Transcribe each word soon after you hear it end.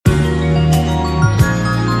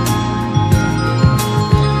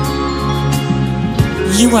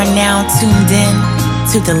You are now tuned in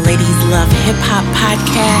to the Ladies Love Hip Hop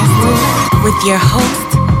podcast with your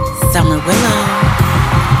host, Summer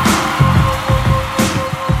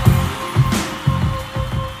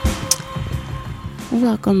Willow.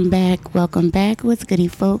 Welcome back. What's goody,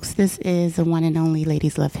 folks? This is the one and only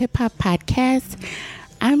Ladies Love Hip Hop podcast.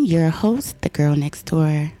 I'm your host, the girl next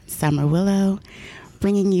door, Summer Willow,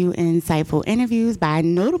 bringing you insightful interviews by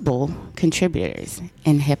notable contributors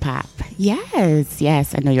in hip hop.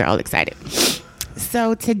 Yes, I know you're all excited.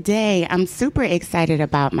 So today, I'm super excited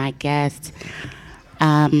about my guest,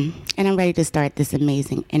 and I'm ready to start this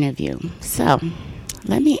amazing interview. So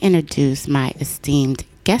let me introduce my esteemed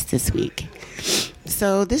guest this week.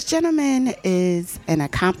 So this gentleman is an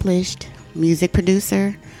accomplished music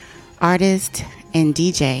producer, artist, and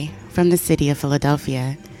DJ from the city of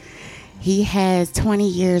Philadelphia. He has 20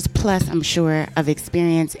 years plus, I'm sure, of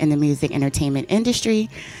experience in the music entertainment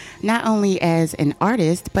industry, not only as an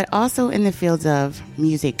artist, but also in the fields of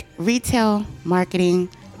music retail, marketing,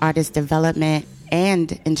 artist development,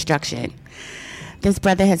 and instruction. This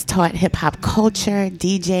brother has taught hip-hop culture,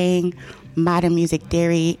 DJing, modern music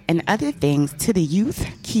theory, and other things to the youth,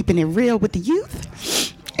 keeping it real with the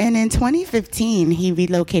youth. And in 2015, he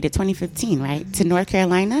relocated, to North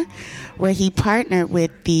Carolina, where he partnered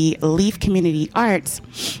with the Leaf Community Arts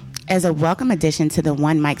as a welcome addition to the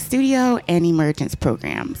One Mic Studio and Emergence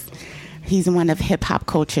programs. He's one of hip-hop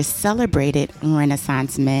culture's celebrated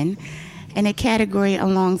Renaissance men in a category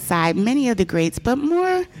alongside many of the greats, but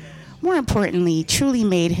more importantly, truly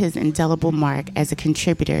made his indelible mark as a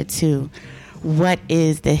contributor to what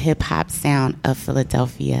is the hip-hop sound of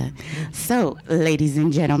Philadelphia. So, ladies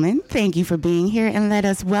and gentlemen, thank you for being here, and let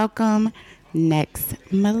us welcome Next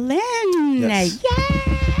Malin. Yes.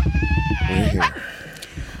 Yeah. We're here.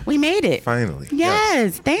 We made it. Finally.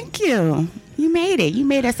 Yes, thank you. You made it. You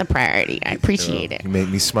made us a priority. I appreciate it. You made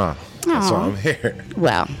me smile. That's why I'm here.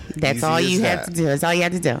 Well, that's Easy all as you have that. to do. That's all you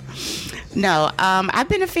have to do. No, I've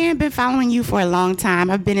been a fan, been following you for a long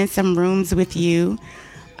time. I've been in some rooms with you,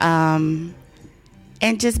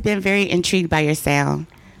 and just been very intrigued by your sound.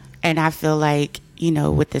 And I feel like, you know,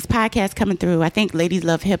 with this podcast coming through, I think Ladies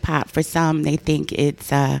Love Hip Hop. For some, they think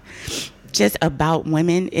it's just about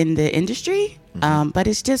women in the industry. But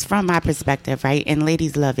it's just from my perspective, right? And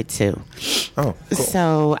ladies love it too. Oh, cool.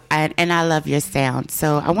 So, I love your sound.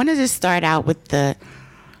 So I wanted to start out with the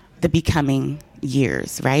becoming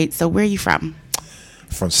years, right? So where are you from?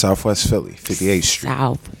 From Southwest Philly, 58th Street.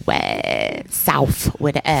 South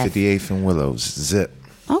with an F. 58th and Willows, Zip.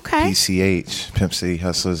 Okay. PCH, Pimp City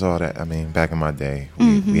Hustlers, all that. I mean, back in my day,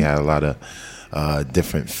 we had a lot of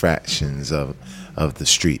different fractions of the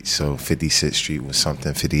street. So 56th Street was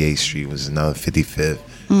something, 58th Street was another, 55th,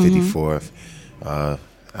 54th.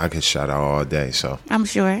 I could shout out all day. So I'm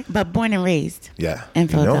sure, but born and raised. Yeah, in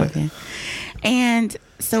you know Philadelphia. And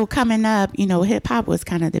so coming up, you know, hip hop was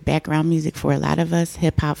kind of the background music for a lot of us.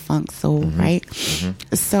 Hip hop, funk, soul, right?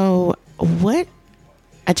 So what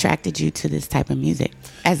attracted you to this type of music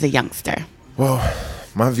as a youngster? Well,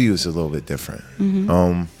 my view is a little bit different.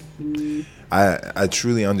 I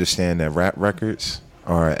truly understand that rap records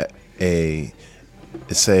are it's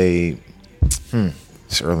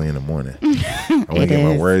early in the morning. I want to get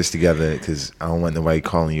my words together because I don't want nobody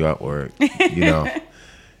calling you up or, you know,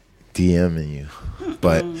 DMing you.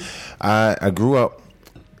 But I grew up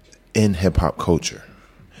in hip hop culture.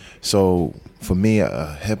 So for me,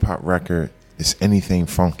 a hip hop record is anything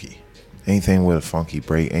funky, anything with a funky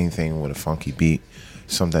break, anything with a funky beat,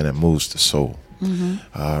 something that moves the soul.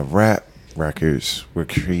 Rap records were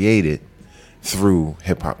created through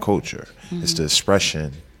hip hop culture. It's the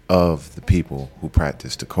expression of the people who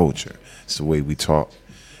practice the culture. It's the way we talk.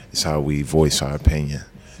 It's how we voice our opinion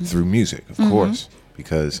through music, of course,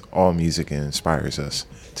 because all music inspires us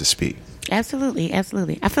to speak. Absolutely. I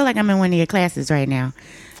feel like I'm in one of your classes right now.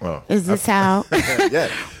 Oh, Is this how? Yeah.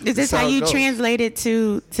 Is this how you translate it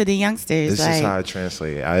to the youngsters? This is how I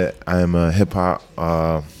translate it. I am a hip hop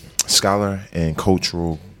scholar and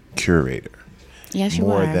cultural curator. Yes, you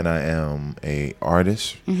More are. than I am a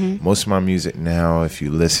artist. Most of my music now, if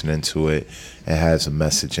you listening to it, it has a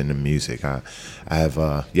message in the music. I have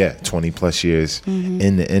 20 plus years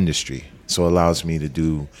in the industry, so it allows me to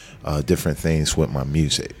do different things with my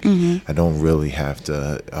music. I don't really have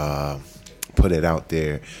to put it out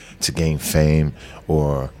there to gain fame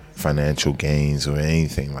or financial gains or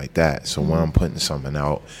anything like that. So when I'm putting something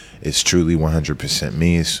out, it's truly 100%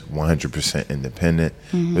 me. It's 100% independent.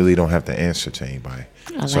 Really don't have to answer to anybody.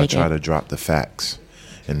 So I try to drop the facts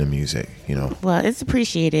in the music, you know. Well, it's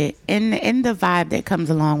appreciated. And the vibe that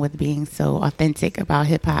comes along with being so authentic about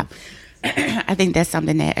hip hop, I think that's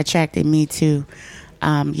something that attracted me to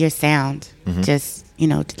your sound, just,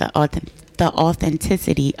 the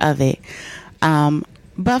authenticity of it.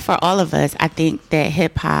 But for all of us, I think that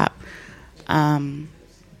hip hop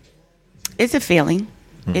is a feeling.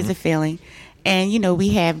 It's a feeling. And, we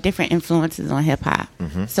have different influences on hip hop.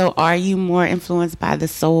 So are you more influenced by the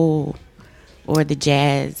soul or the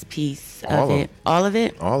jazz piece of it? All of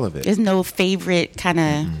it? All of it. There's no favorite kind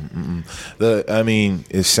of...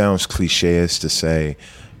 It sounds cliche as to say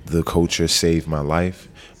the culture saved my life.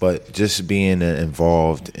 But just being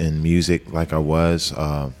involved in music like I was,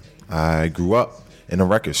 I grew up in a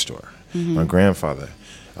record store. My grandfather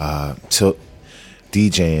took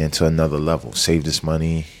DJing to another level, saved us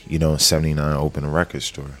money, in 79, opened a record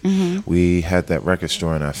store. We had that record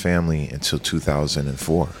store in our family until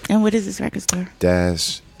 2004. And what is this record store?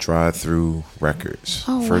 Daz Drive-Thru Records.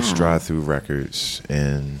 First drive-thru records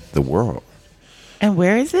in the world. And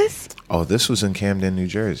where is this? Oh, this was in Camden, New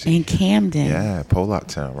Jersey. In Camden? Yeah, Pollock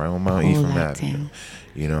Town, right on Mount Ephraim Avenue.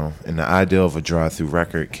 And the idea of a drive-through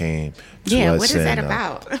record came to us. What is that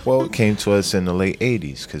about? Well, it came to us in the late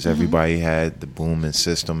 80s because everybody had the booming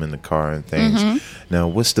system in the car and things. Now,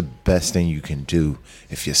 what's the best thing you can do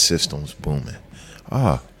if your system's booming?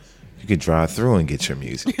 You could drive through and get your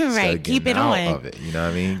music. Right, keep it out on. of it, you know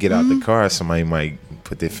what I mean? Get out the car, somebody might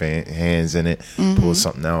put their hands in it, pull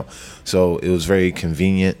something out. So it was very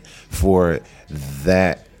convenient for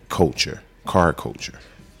that culture, car culture.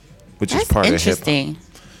 Which is part of hip hop.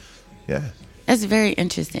 Yeah. That's very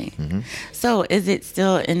interesting. So is it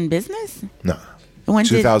still in business? No.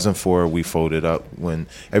 2004, we folded up when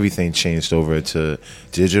everything changed over to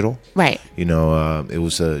digital. Right. It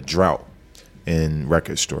was a drought in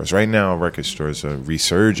record stores. Right now, record stores are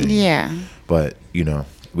resurging. Yeah. But,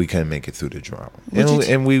 we couldn't make it through the drought.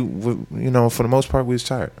 And we, for the most part, we was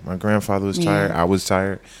tired. My grandfather was tired. I was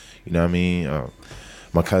tired. You know what I mean?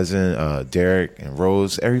 My cousin, Derek and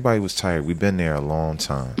Rose, everybody was tired. We've been there a long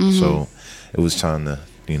time. So it was time to,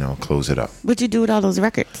 close it up. What'd you do with all those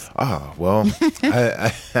records? Well,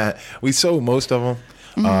 we sold most of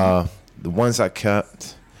them. The ones I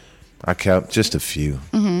kept just a few.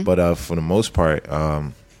 But for the most part,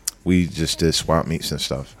 we just did swap meets and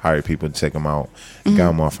stuff. Hired people to take them out and got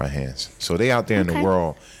them off our hands. So they out there in the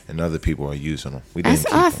world and other people are using them. We didn't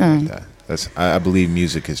keep them like that. I believe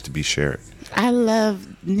music is to be shared. I love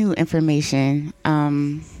new information,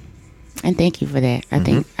 and thank you for that. I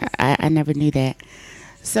think I never knew that.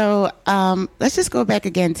 So let's just go back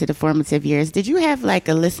again to the formative years. Did you have like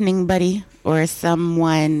a listening buddy or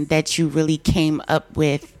someone that you really came up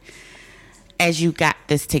with as you got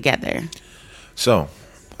this together? So,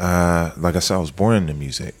 like I said, I was born into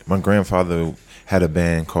music. My grandfather had a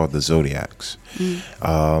band called the Zodiacs.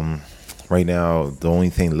 Right now, the only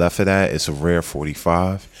thing left of that is a rare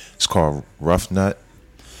 45. It's called Rough Nut,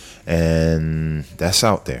 and that's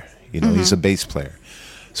out there. He's a bass player.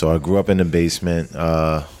 So I grew up in the basement,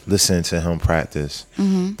 listening to him practice.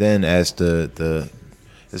 Then as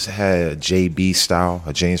this had a JB style,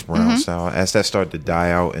 a James Brown style. As that started to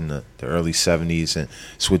die out in the early 70s and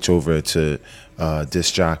switch over to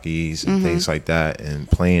disc jockeys and things like that and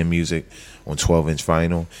playing music on 12-inch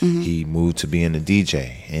vinyl, he moved to being a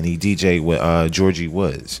DJ. And he DJed with Georgie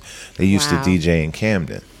Woods. They used to DJ in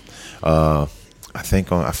Camden. I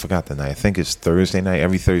forgot the night. I think it's Thursday night.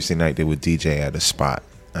 Every Thursday night they would DJ at a spot.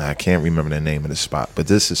 I can't remember the name of the spot, but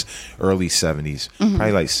this is early 70s,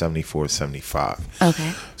 probably like 74, 75.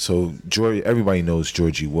 Okay. So everybody knows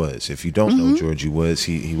Georgie Woods. If you don't know Georgie Woods,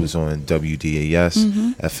 he was on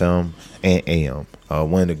WDAS, FM, and AM.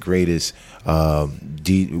 One of the greatest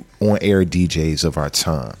on-air DJs of our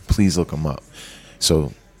time. Please look him up.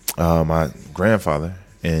 So my grandfather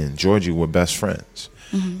and Georgie were best friends.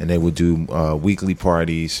 And they would do weekly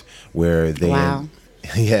parties where they... Wow.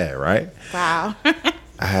 Yeah, right? Wow.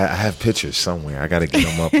 I have pictures somewhere. I got to get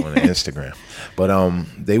them up on Instagram. But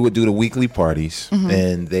they would do the weekly parties,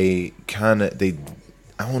 and they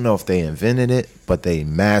I don't know if they invented it, but they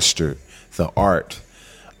mastered the art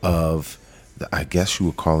of, I guess you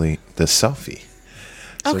would call it the selfie.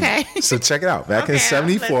 Okay. So check it out. Back in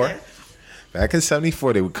 74,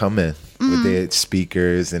 they would come in with their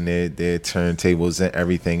speakers and their turntables and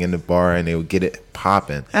everything in the bar, and they would get it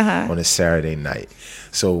popping on a Saturday night.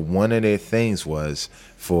 So one of their things was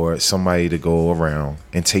for somebody to go around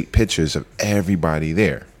and take pictures of everybody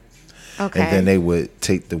there. Okay. And then they would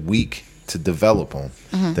take the week to develop them,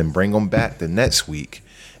 then bring them back the next week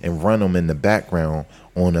and run them in the background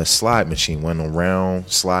on a slide machine, one of them round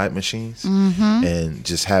slide machines, and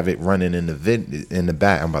just have it running in the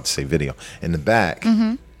back. I'm about to say video in the back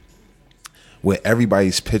with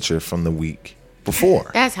everybody's picture from the week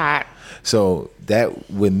before. That's hot. So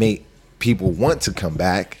that would make people want to come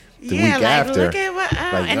back the week after. Look at what,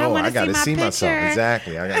 like, and I got to see picture. myself.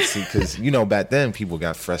 Exactly. I got to see, because, back then people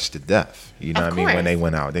got fresh to death. You know what I mean? When they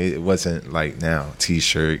went out, it wasn't like now,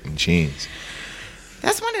 T-shirt and jeans.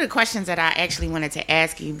 That's one of the questions that I actually wanted to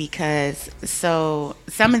ask you, because so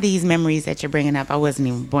some of these memories that you're bringing up, I wasn't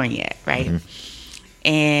even born yet, right?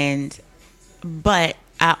 But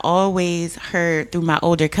I always heard through my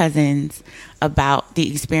older cousins about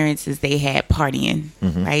the experiences they had partying,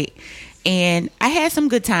 right? And I had some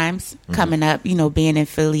good times coming up, being in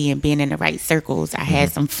Philly and being in the right circles. I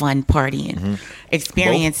had some fun partying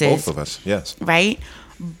experiences. Both of us, yes. Right?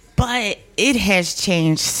 But it has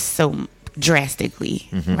changed so drastically,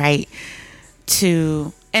 right?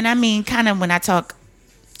 And I mean, kind of when I talk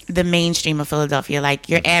the mainstream of Philadelphia, like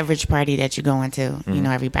your average party that you're going to,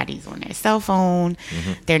 everybody's on their cell phone.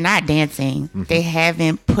 They're not dancing. They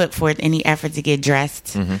haven't put forth any effort to get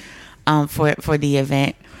dressed for the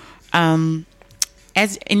event.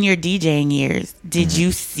 As in your DJing years, did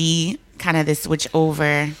you see kind of the switch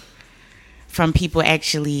over from people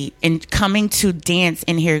actually coming to dance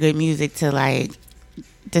and hear good music to like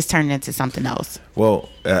this turned into something else? Well,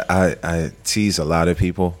 I tease a lot of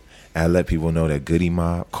people. I let people know that Goody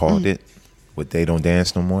Mob called it what They Don't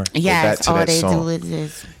Dance No More. Yes, all they do is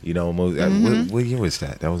this. What year was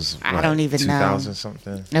that? That was, I don't even 2000 know.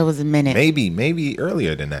 something? It was a minute. Maybe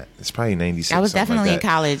earlier than that. It's probably 96. I was definitely like in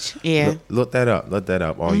college. Yeah. Look that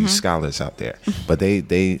up. All you scholars out there. But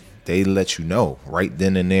they let you know right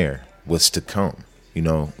then and there what's to come.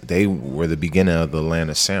 They were the beginning of the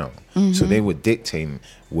Atlanta sound. So they were dictating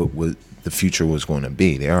what the future was going to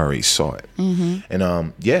be. They already saw it. And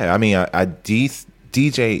I mean, I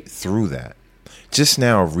DJ through that. Just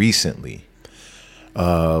now recently,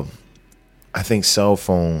 I think cell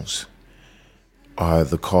phones are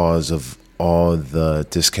the cause of all the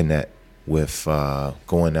disconnect with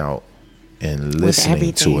going out and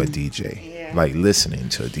listening to a DJ. Like listening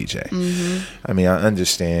to a DJ. I mean, I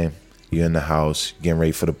understand you're in the house, getting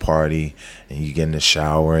ready for the party, and you get in the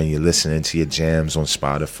shower and you're listening to your jams on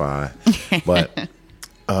Spotify. But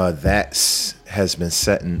that has been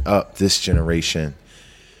setting up this generation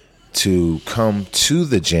to come to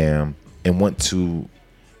the jam and want to,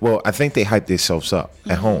 I think they hype themselves up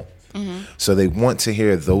at home. So they want to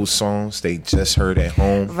hear those songs they just heard at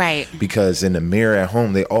home. Right. Because in the mirror at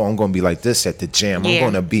home, I'm going to be like this at the jam. I'm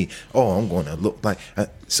going to look like.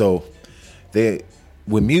 So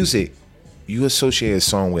with music, you associate a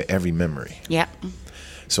song with every memory. Yep.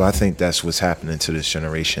 So I think that's what's happening to this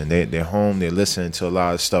generation. They're home. They're listening to a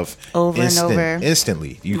lot of stuff over and over.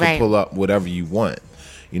 Instantly. You can pull up whatever you want.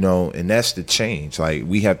 And that's the change. Like,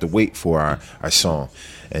 we have to wait for our song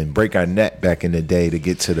and break our neck back in the day to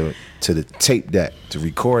get to the tape deck to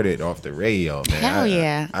record it off the radio. Man. Hell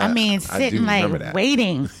yeah! I mean, sitting like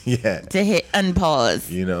waiting to hit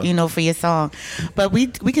unpause. For your song. But we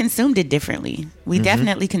consumed it differently. We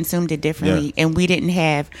definitely consumed it differently, and we didn't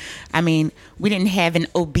have. I mean, we didn't have an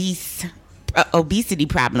obesity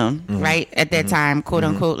problem, right? At that time, quote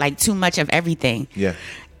unquote, like too much of everything. Yeah,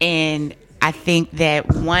 and I think that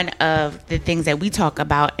one of the things that we talk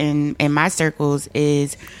about in my circles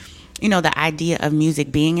is, the idea of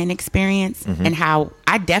music being an experience, and how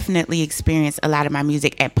I definitely experience a lot of my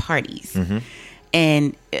music at parties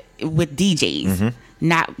and with DJs,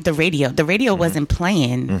 not the radio. The radio wasn't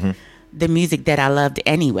playing the music that I loved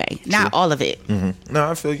anyway. Not all of it. No,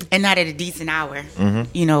 I feel you. And not at a decent hour,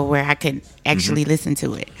 where I could actually listen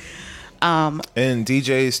to it. And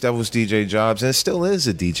that was DJ jobs, and it still is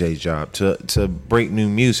a DJ job to break new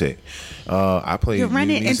music. I play You're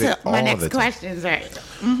new music into my next questions, right?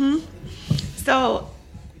 So,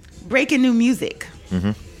 breaking new music.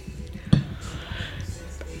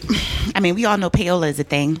 I mean, we all know payola is a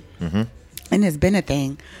thing, and it's been a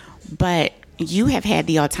thing, but you have had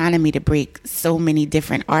the autonomy to break so many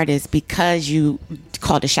different artists because you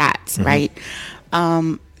call the shots, right?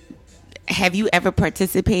 Have you ever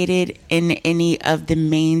participated in any of the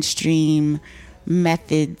mainstream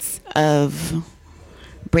methods of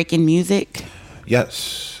breaking music?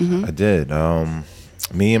 Yes, I did.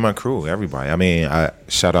 Me and my crew, everybody. I mean,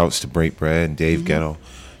 shout outs to Break Bread and Dave Ghetto.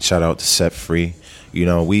 Shout out to Set Free.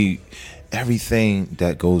 Everything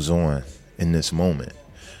that goes on in this moment,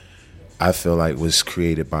 I feel like was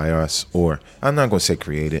created by us, or I'm not going to say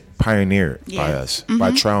created, pioneered by us,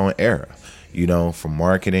 by trial and error. From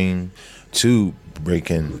marketing to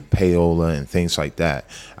breaking payola and things like that.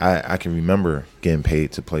 I can remember getting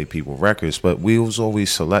paid to play people records, but we was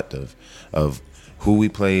always selective of who we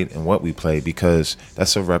played and what we played, because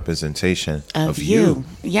that's a representation of you.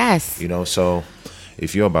 Yes. So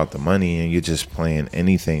if you're about the money and you're just playing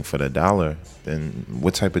anything for the dollar, then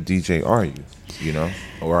what type of DJ are you? You know,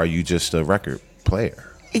 or are you just a record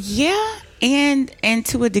player? Yeah, and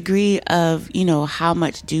to a degree of, you know, how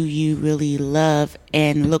much do you really love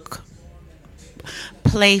and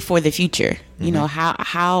play for the future? You know,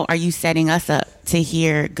 how are you setting us up to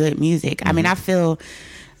hear good music? I mean, I feel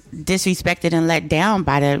disrespected and let down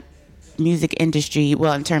by the music industry,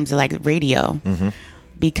 well, in terms of like radio,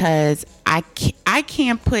 because I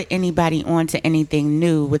can't put anybody onto anything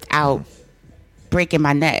new without breaking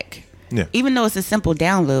my neck. Yeah. Even though it's a simple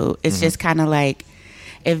download, it's just kind of like,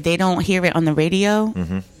 if they don't hear it on the radio,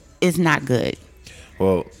 it's not good.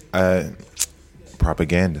 Well,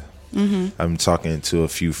 propaganda. I'm talking to a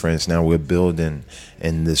few friends now. We're building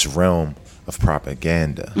in this realm of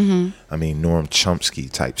propaganda. I mean, Noam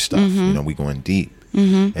Chomsky type stuff. You know, we going deep.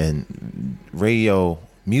 And radio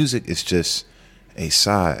music is just a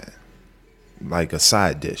side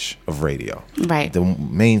dish of radio. Right. The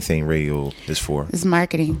main thing radio is for It's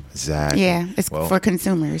marketing. Exactly. Yeah, it's for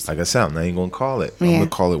consumers. Like I said, I'm not even gonna call it. I'm gonna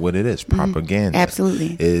call it what it is. Propaganda.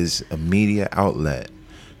 Absolutely. Is a media outlet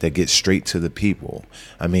that gets straight to the people.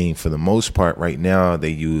 I mean, for the most part, right now they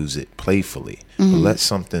use it playfully, but let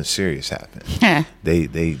something serious happen.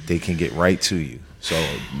 They can get right to you. So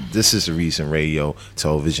this is the reason radio,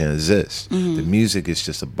 television exists. The music is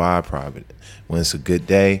just a byproduct. When it's a good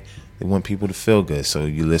day, they want people to feel good. So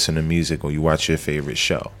you listen to music or you watch your favorite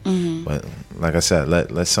show. But like I said,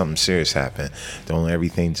 let something serious happen. Don't let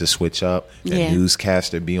everything just switch up. That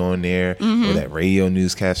newscaster be on there or that radio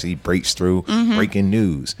newscaster, he breaks through breaking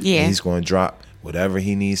news. And he's going to drop whatever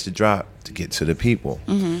he needs to drop to get to the people.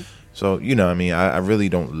 So, you know, I mean, I really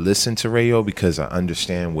don't listen to radio because I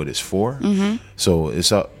understand what it's for. So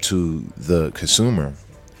it's up to the consumer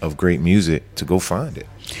of great music to go find it.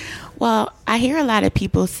 Well, I hear a lot of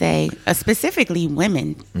people say, specifically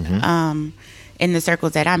women, in the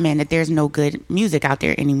circles that I'm in, that there's no good music out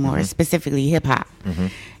there anymore, specifically hip hop.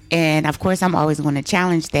 And of course, I'm always going to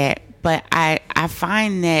challenge that. But I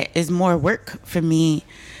find that it's more work for me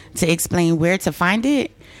to explain where to find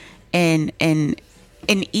it and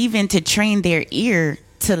even to train their ear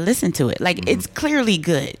to listen to it. Like, it's clearly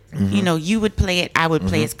good. You know, you would play it, I would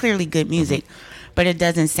play it. It's clearly good music, but it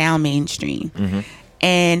doesn't sound mainstream.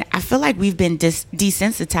 And I feel like we've been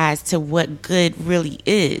desensitized to what good really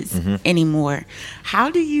is anymore. How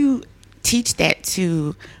do you teach that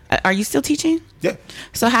to, are you still teaching? Yeah.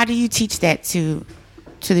 So how do you teach that to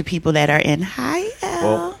the people that are in high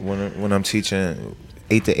L? Well, when I'm teaching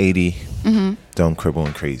 8 to 80, dumb, cripple,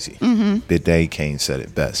 and crazy. Big Daddy Kane said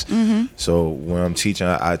it best. So when I'm teaching,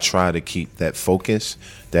 I try to keep that focus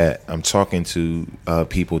that I'm talking to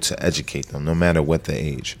people to educate them, no matter what the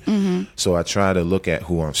age. So I try to look at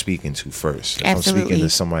who I'm speaking to first. If Absolutely. I'm speaking to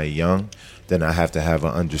somebody young, then I have to have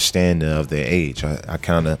an understanding of their age. I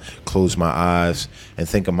kind of close my eyes and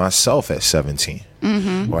think of myself at 17.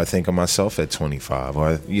 Or I think of myself at 25.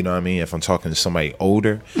 Or, you know what I mean? If I'm talking to somebody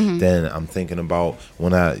older, then I'm thinking about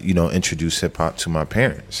when I, you know, introduce hip hop to my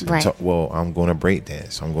parents. Right. I'm going to break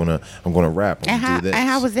dance. I'm going to rap. I'm going to do this. And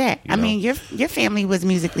how was that? You I know? mean, your family was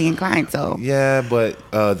musically inclined, so. Yeah, but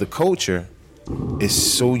the culture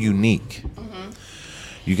is so unique.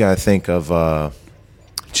 You got to think of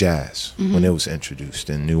jazz when it was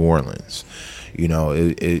introduced in New Orleans. You know,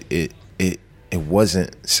 it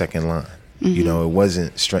wasn't second line. You know, it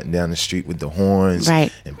wasn't strutting down the street with the horns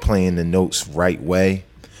and playing the notes right way.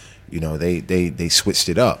 You know, they switched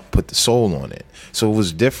it up, put the soul on it. So it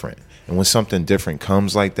was different. And when something different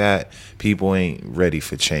comes like that, people ain't ready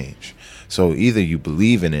for change. So either you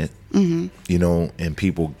believe in it, you know, and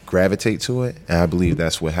people gravitate to it. And I believe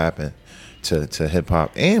that's what happened to hip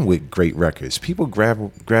hop and with great records. People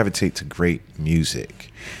gravitate to great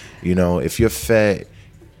music. You know, if you're fed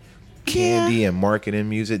candy and marketing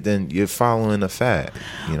music, then you're following a fad,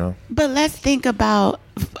 you know. But let's think about,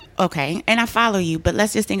 okay, and I follow you, but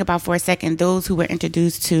let's just think about for a second those who were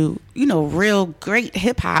introduced to, you know, real great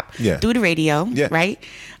hip hop through the radio, right?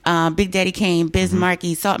 Big Daddy Kane, Biz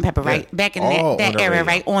Markie, Salt and Pepper, right? Back in that era,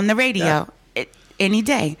 right? On the radio, any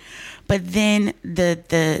day. But then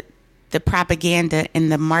the propaganda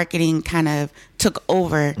and the marketing kind of took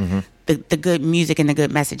over the good music and the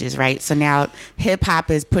good messages, right? So now hip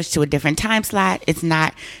hop is pushed to a different time slot.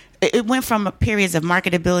 It went from periods of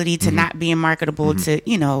marketability to not being marketable to,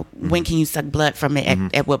 you know, when can you suck blood from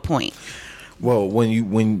it at what point? Well,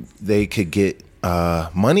 when they could get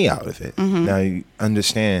money out of it. Now you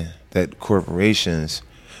understand that corporations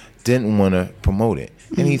didn't want to promote it.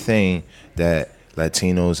 Anything that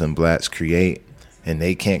Latinos and blacks create and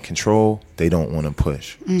they can't control, they don't want to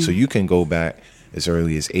push. So you can go back as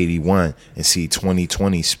early as 81 and see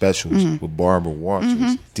 2020 specials with Barbara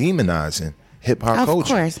Walters demonizing hip-hop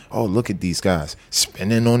culture. Course. Oh, look at these guys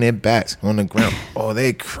spinning on their backs on the ground. Oh,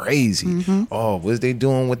 they're crazy. Oh, what's they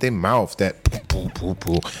doing with their mouth? That poo.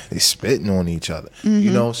 They spitting on each other.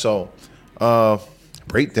 You know, so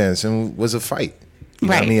breakdancing was a fight. You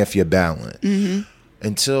know what I mean? If you're battling.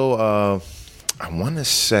 Until I want to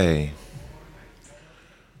say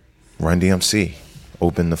Run DMC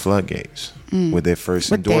opened the floodgates with their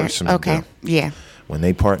first endorsement. Yeah. When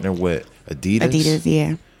they partnered with Adidas,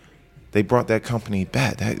 yeah. They brought that company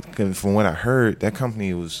back. From what I heard, that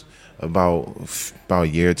company was about a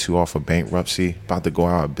year or two off of bankruptcy, about to go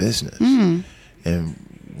out of business. And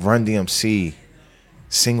Run DMC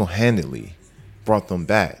single-handedly brought them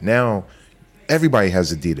back. Now, everybody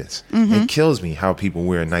has Adidas. It kills me how people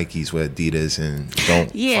wear Nikes with Adidas and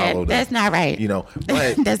don't follow them. That's not right. You know,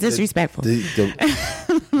 but that's disrespectful.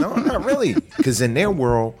 No, not really. Because in their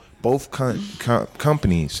world, both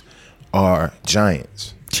companies are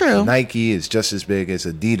giants. True. Nike is just as big as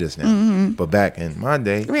Adidas now. But back in my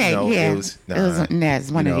day, it was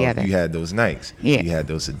one or the other. You had those Nikes. Yeah. You had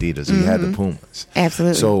those Adidas. You had the Pumas.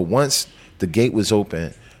 Absolutely. So once the gate was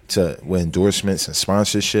open with endorsements and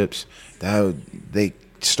sponsorships, they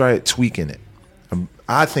started tweaking it.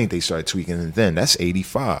 I think they started tweaking it then. That's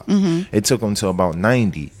 85. It took them until about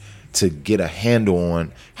 90 to get a handle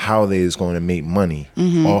on how they was going to make money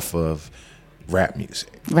off of rap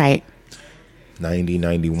music. Right. 90,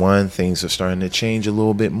 91, things are starting to change a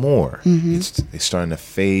little bit more. It's starting to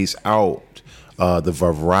phase out the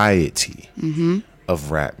variety of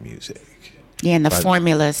rap music. Yeah, and the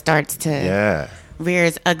formula starts to rear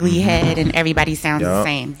its ugly head, and everybody sounds the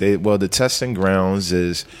same. The testing grounds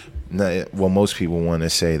is, most people want to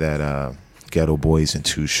say that Ghetto Boys and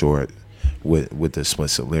Too Short with the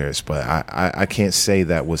explicit lyrics, but I can't say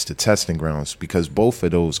that was the testing grounds, because both of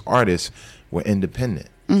those artists were independent.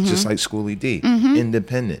 Just like Schoolie D,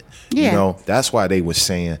 independent. Yeah. You know, that's why they were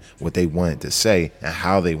saying what they wanted to say and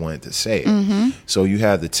how they wanted to say it. So you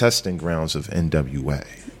have the testing grounds of NWA.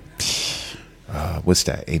 What's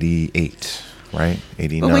that? 88, right?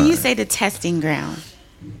 89. But when you say the testing ground,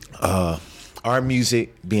 our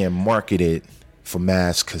music being marketed for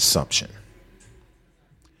mass consumption.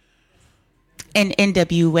 And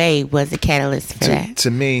NWA was a catalyst for that. To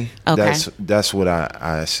me, that's what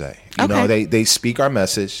I say. You know, they speak our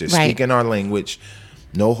message. They're speaking our language.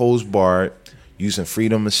 No holds barred, using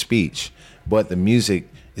freedom of speech. But the music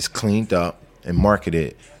is cleaned up and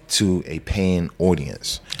marketed to a paying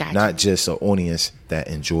audience. Gotcha. Not just an audience that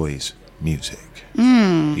enjoys music.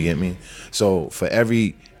 You get me? So for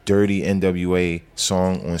every dirty NWA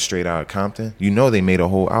song on Straight Outta Compton, you know they made a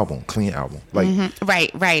whole album, clean album. Like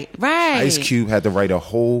right. Ice Cube had to write a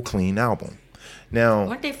whole clean album. Now,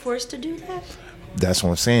 weren't they forced to do that? That's what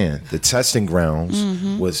I'm saying. The testing grounds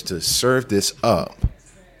was to serve this up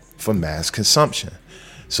for mass consumption.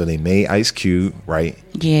 So they made Ice Cube write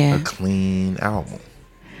a clean album.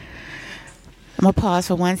 I'm going to pause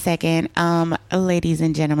for 1 second. Ladies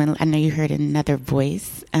and gentlemen, I know you heard another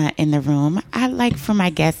voice in the room. I'd like for my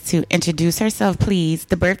guest to introduce herself, please.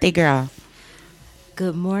 The birthday girl.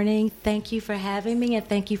 Good morning. Thank you for having me, and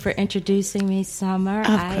thank you for introducing me, Summer.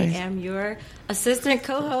 I am your assistant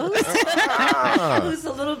co-host who's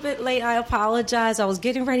a little bit late. I apologize. I was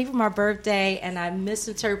getting ready for my birthday, and I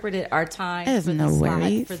misinterpreted our time for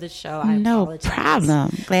the show. I apologize. No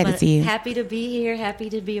problem. Glad to see you. Happy to be here. Happy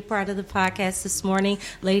to be a part of the podcast this morning.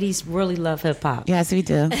 Ladies really love hip-hop. Yes, we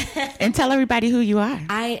do. And tell everybody who you are.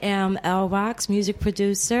 I am Elle Rox, music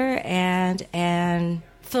producer and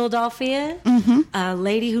Philadelphia, a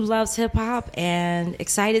lady who loves hip-hop, and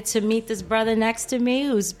excited to meet this brother next to me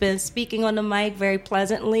who's been speaking on the mic very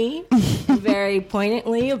pleasantly and very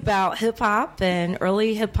poignantly about hip-hop and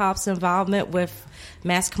early hip-hop's involvement with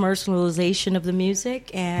mass commercialization of the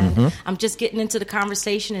music. And I'm just getting into the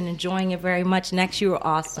conversation and enjoying it very much. Next, you were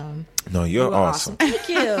awesome. No, you're awesome. Thank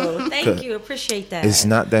you. Thank you. Appreciate that. It's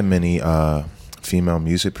not that many female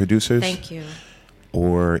music producers. Thank you.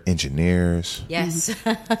 Or engineers. Yes.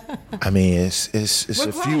 I mean, it's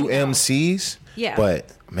a few MCs. Yeah. But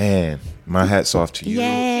man, my hat's off to you.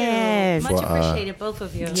 Yes. Much appreciated, both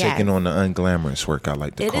of you. Taking on the unglamorous work, I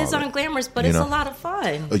like to call it. It is unglamorous, but it's a lot of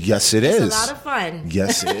fun. Yes, it is. It's a lot of fun.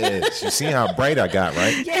 Yes, it is. You see how bright I got,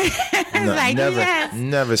 right? Yeah.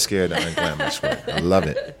 Never scared of unglamorous work. I love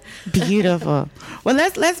it. Beautiful. Well,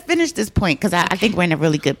 let's finish this point, because I think we're in a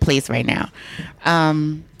really good place right now.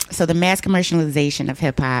 So the mass commercialization of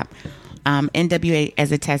hip-hop, NWA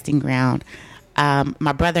as a testing ground.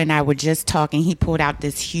 My brother and I were just talking. He pulled out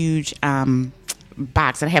this huge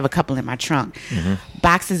box, and I have a couple in my trunk,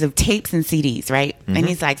 boxes of tapes and CDs, right? And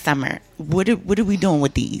he's like, Summer, what are we doing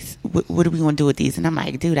with these? What are we going to do with these? And I'm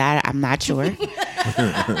like, dude, I'm not sure.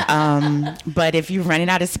 But if you're running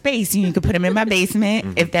out of space, you can put them in my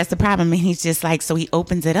basement if that's the problem. And he's just like, so he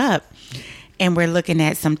opens it up, and we're looking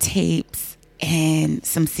at some tapes and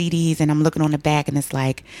some CDs, and I'm looking on the back, and it's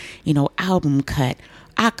like, album cut,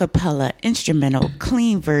 acapella, instrumental,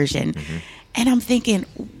 clean version. And I'm thinking,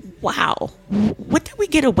 wow, what did we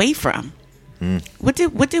get away from? What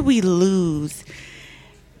did we lose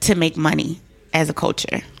to make money as a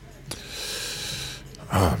culture?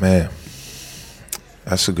 Oh man,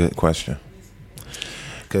 that's a good question.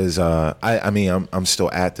 Because I'm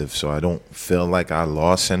still active, so I don't feel like I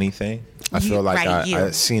lost anything. I feel like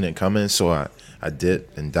I seen it coming, so I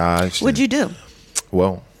dipped and dodged. What'd you do?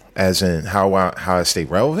 Well, as in how I stay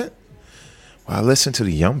relevant. Well, I listen to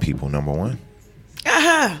the young people. Number one.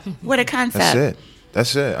 What a concept.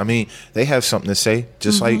 That's it. I mean, they have something to say,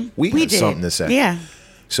 just like we had something to say. Yeah.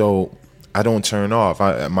 So I don't turn off.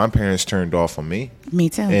 My parents turned off on me. Me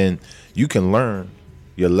too. And you can learn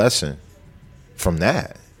your lesson from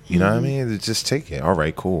that. You know what I mean? Just take it. All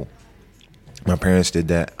right, cool. My parents did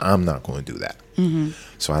that. I'm not going to do that.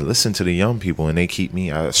 So I listen to the young people, and they keep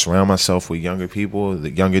me. I surround myself with younger people,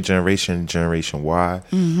 the younger generation, Generation Y,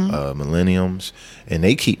 millenniums, and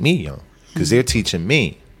they keep me young. Because they're teaching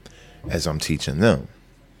me as I'm teaching them.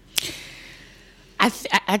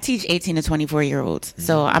 I teach 18 to 24-year-olds,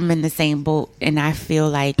 so I'm in the same boat, and I feel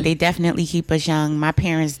like they definitely keep us young. My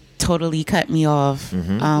parents totally cut me off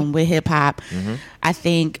with hip-hop. I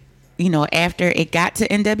think, after it got to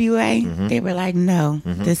NWA, they were like, no,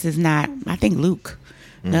 this is not, I think Luke,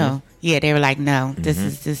 no. Yeah, they were like, no,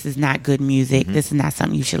 this is not good music. This is not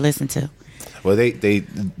something you should listen to. Well,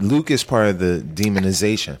 Luke is part of the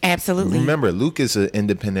demonization. Absolutely. Remember, Luke is an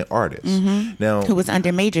independent artist. Now, who was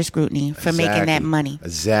under major scrutiny for making that money.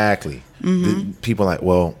 Exactly. People are like,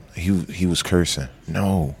 well, he was cursing.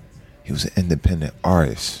 No, he was an independent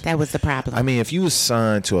artist. That was the problem. I mean, if you was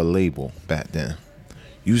signed to a label back then,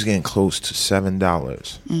 you was getting close to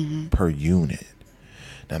 $7 per unit.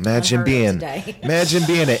 Now imagine being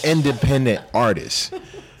an independent artist.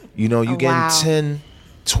 You getting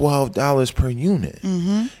 $12 per unit.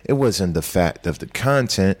 It wasn't the fact of the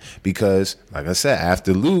content, because like I said,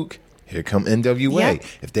 after Luke, here come NWA. Yep.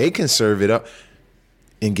 If they can serve it up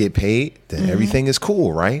and get paid, then everything is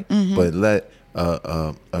cool, right? But let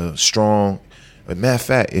a strong, matter of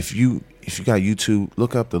fact, if you got YouTube,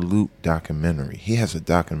 look up the Luke documentary. He has a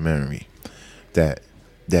documentary that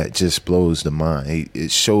just blows the mind.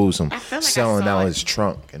 It shows him selling out his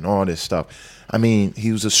trunk and all this stuff. I mean,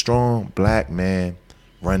 he was a strong black man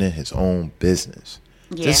running his own business.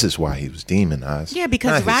 Yeah. This is why he was demonized. Yeah,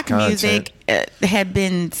 because rock music had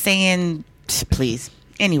been saying, please.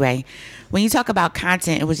 Anyway, when you talk about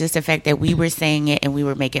content, it was just the fact that we were saying it and we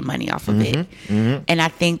were making money off of it. And I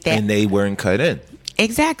think that... And they weren't cut in.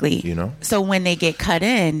 Exactly. So when they get cut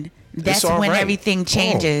in, that's when everything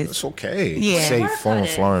changes. It's okay. Yeah. Safe,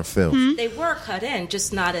 foreign film. They were cut in,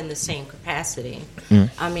 just not in the same capacity.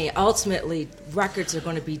 I mean, ultimately, records are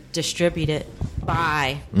going to be distributed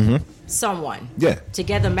by someone to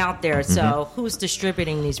get them out there. So who's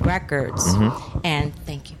distributing these records? And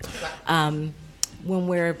thank you. When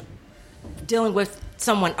we're dealing with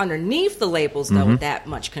someone underneath the labels, though, with that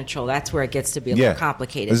much control, that's where it gets to be a little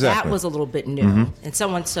complicated. Exactly. That was a little bit new. And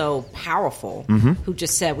someone so powerful who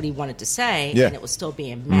just said what he wanted to say, and it was still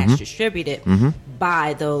being mass distributed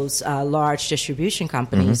by those large distribution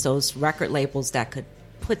companies, those record labels that could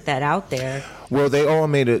put that out there. Well, they all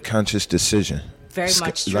made a conscious decision. Very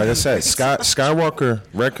much true. Like I said, Skywalker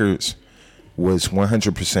Records was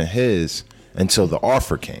 100% his until the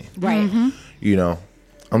offer came. Right.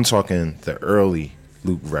 I'm talking the early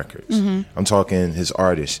Luke records. I'm talking his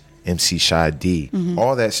artist, MC Shy D.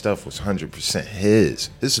 All that stuff was 100% his.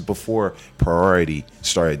 This is before Priority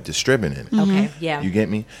started distributing it. Okay, yeah. You get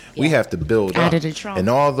me? Yeah. We have to build out up. Of the trunk. And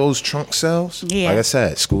all those trunk sales, like I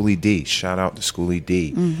said, Schoolie D. Shout out to Schoolie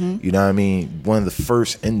D. You know what I mean? One of the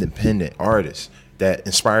first independent artists that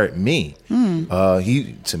inspired me.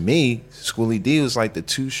 To me, Schoolie D was like the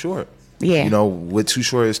Too Short. Yeah. With Too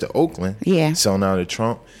Short is to Oakland. Yeah. Selling out of the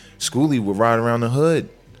trunk. Schoolie would ride around the hood.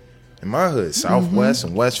 In my hood, Southwest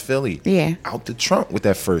and West Philly. Yeah. Out the trunk with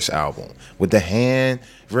that first album. With the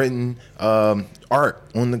handwritten art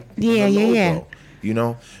on the logo.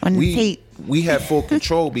 On the tape. We had full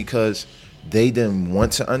control because they didn't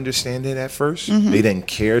want to understand it at first. They didn't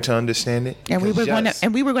care to understand it. And we were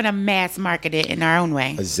going to mass market it in our own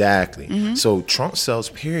way. Exactly. So trunk sales,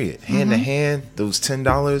 period. Hand to hand, those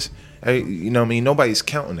 $10, You know what I mean? Nobody's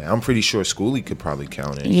counting it. I'm pretty sure Schoolie could probably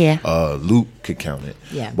count it. Yeah. Luke could count it.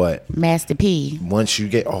 Yeah. But Master P. once you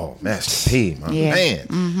get, Master P, my man.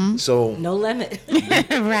 Mm-hmm. So No limit. Right.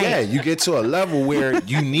 yeah, you get to a level where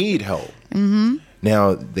you need help. Mm-hmm.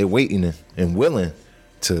 Now they're waiting and willing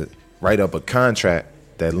to write up a contract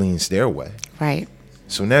that leans their way. Right.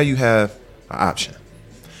 So now you have an option.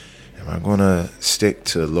 Am I going to stick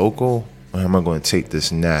to local, or am I going to take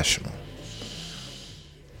this national?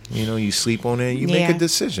 You know, you sleep on it, you make a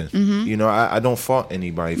decision. Mm-hmm. You know, I don't fault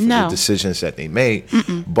anybody for the decisions that they made.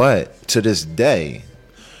 But to this day,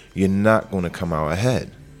 you're not going to come out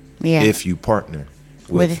ahead if you partner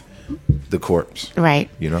with the corpse. Right.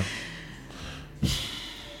 You know?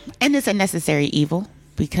 And it's a necessary evil,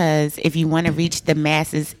 because if you want to reach the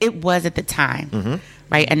masses, it was at the time,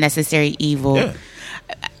 right? A necessary evil. Yeah.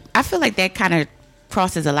 I feel like that kind of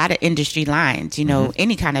crosses a lot of industry lines, you know,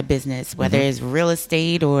 any kind of business, whether it's real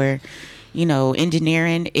estate or, you know,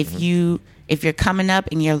 engineering. If you're coming up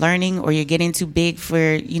and you're learning, or you're getting too big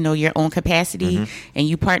for, you know, your own capacity, and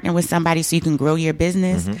you partner with somebody so you can grow your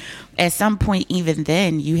business, at some point, even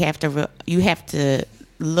then, you have to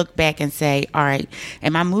look back and say, all right,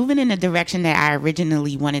 am I moving in the direction that I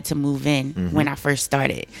originally wanted to move in when I first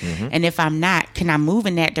started? And if I'm not, can I move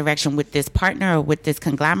in that direction with this partner or with this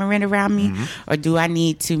conglomerate around me? Or do I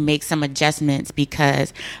need to make some adjustments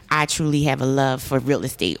because I truly have a love for real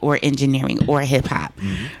estate or engineering or hip hop?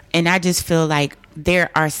 And I just feel like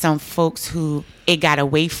there are some folks who it got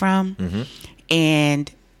away from,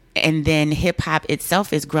 and then hip hop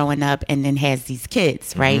itself is growing up and then has these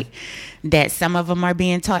kids, right? That some of them are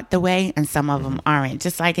being taught the way and some of them aren't,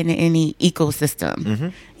 just like in any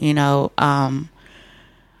ecosystem. You know, I'm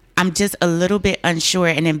just a little bit unsure.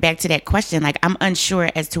 And then back to that question, like, I'm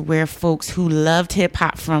unsure as to where folks who loved hip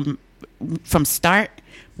hop from start,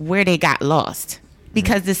 where they got lost,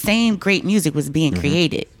 because the same great music was being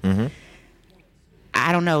created.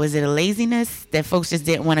 I don't know. Is it a laziness that folks just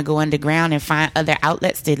didn't want to go underground and find other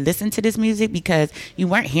outlets to listen to this music because you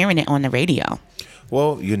weren't hearing it on the radio?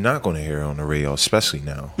 Well, you're not going to hear it on the radio, especially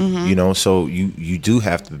now. You know, so you do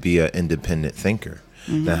have to be an independent thinker.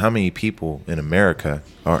 Now, how many people in America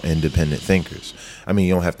are independent thinkers? I mean,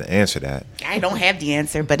 you don't have to answer that. I don't have the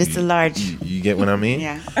answer, but it's a large... You get what I mean?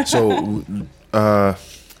 Yeah. So, like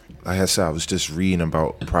I said, I was just reading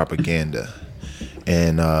about propaganda.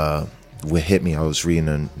 And what hit me, I was reading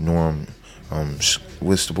a Norm...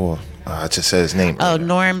 what's the boy? I just said his name. Oh,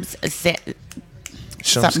 Norm's...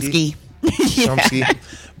 Chomsky. Chomsky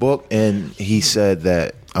book, and he said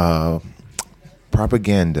that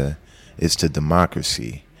propaganda is to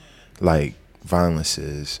democracy like violence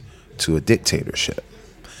is to a dictatorship.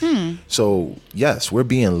 So yes, we're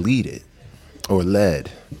being led.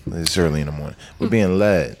 It's early in the morning. We're being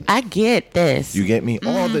led. I get this. You get me?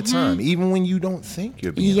 All the time, even when you don't think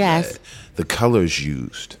you're being led. The colors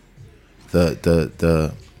used,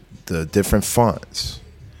 the different fonts.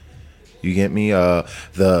 You get me?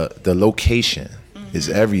 The location is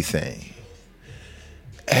everything.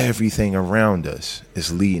 Everything around us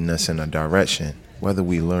is leading us in a direction, whether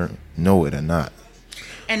we know it or not.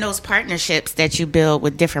 And those partnerships that you build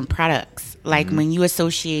with different products, like when you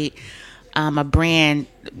associate a brand,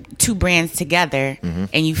 two brands together,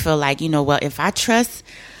 and you feel like, you know, well, if I trust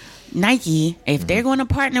Nike, if they're going to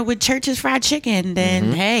partner with Church's Fried Chicken,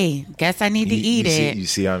 then hey, guess I need to eat it. You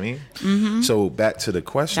see what I mean? So back to the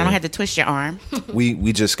question. I don't have to twist your arm.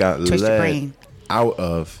 we just got led out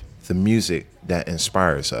of the music that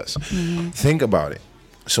inspires us. Think about it.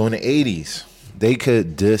 So in the 80s, they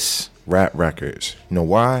could diss rap records. You know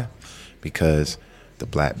why? Because the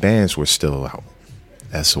black bands were still out.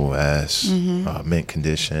 SOS, Mint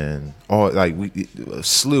Condition, all like a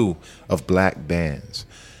slew of black bands.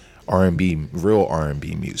 R&B, real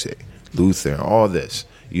R&B music, Luther, all this,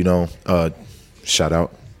 you know, shout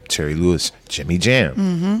out Terry Lewis, Jimmy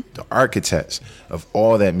Jam, the architects of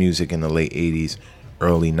all that music in the late 80s,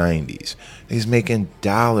 early 90s. He's making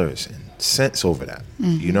dollars and cents over that,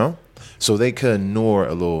 you know? So they could ignore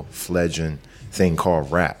a little fledgling thing called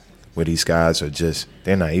rap, where these guys are just,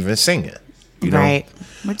 they're not even singing, you know? Right.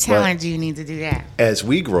 What talent do you need to do that? As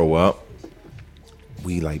we grow up,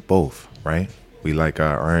 we like both, right? We like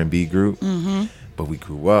our R&B group, but we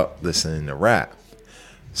grew up listening to rap.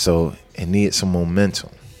 So it needed some momentum.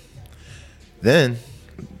 Then,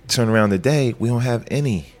 turn around today, we don't have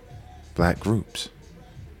any black groups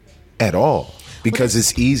at all. Because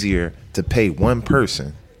it's easier to pay one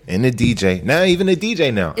person and the DJ. Now even the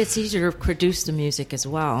DJ now. It's easier to produce the music as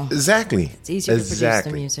well. Exactly. It's easier to produce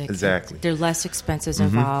the music. Exactly. There are less expenses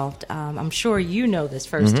involved. I'm sure you know this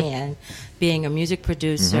firsthand. Being a music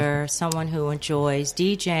producer, someone who enjoys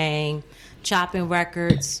DJing, chopping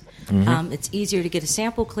records, it's easier to get a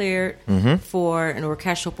sample cleared for an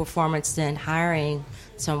orchestral performance than hiring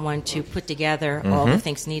someone to put together all the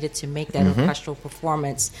things needed to make that orchestral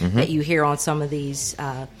performance that you hear on some of these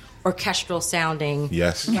orchestral sounding.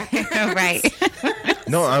 Yes. Right.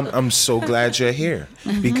 No, I'm so glad you're here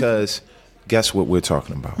because guess what we're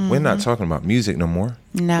talking about? We're not talking about music no more.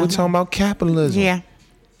 No. We're talking about capitalism. Yeah.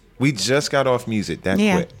 We just got off music that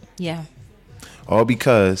quick. Yeah. All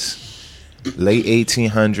because late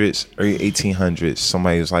 1800s, early 1800s,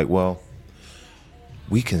 somebody was like, well,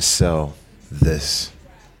 we can sell this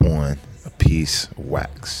on a piece of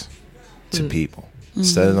wax to people.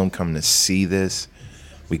 Instead of them coming to see this,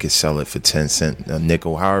 we could sell it for 10 cents, a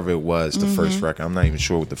nickel, however it was, the first record. I'm not even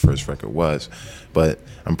sure what the first record was, but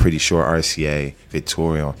I'm pretty sure RCA,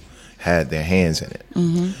 Victoria had their hands in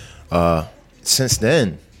it. Since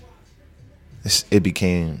then, it's a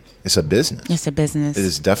business. It's a business. It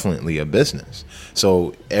is definitely a business.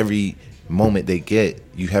 So every moment they get,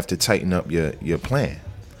 you have to tighten up your plan,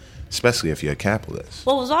 especially if you're a capitalist.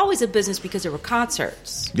 Well, it was always a business because there were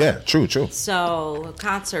concerts. Yeah, true. So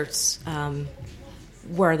concerts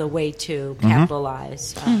were the way to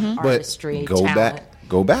capitalize artistry, but talent.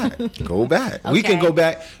 go back. We can Okay. go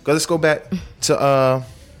back. Let's go back to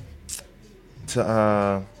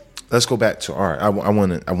let's go back to art. I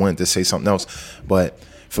wanted to say something else, but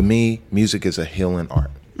for me, music is a healing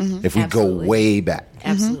art. If we Absolutely. go way back,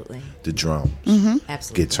 Absolutely. the drums,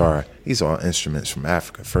 Absolutely. guitar, these are all instruments from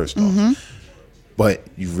Africa, first off. But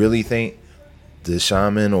you really think the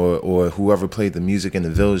shaman or whoever played the music in the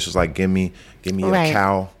village was like, give me Right. a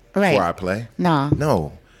cow Right. before I play?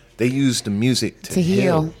 No. They use the music to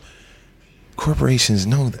heal. Corporations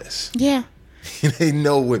know this. Yeah. They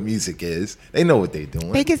know what music is. They know what they're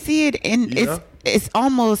doing. They can see it, and You know? it's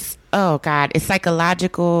almost, oh God, it's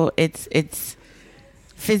psychological. It's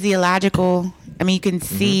physiological. I mean, you can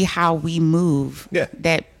see how we move. Yeah.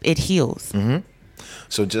 That it heals.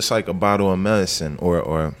 So just like a bottle of medicine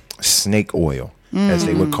or snake oil, as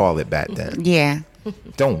they would call it back then, Yeah.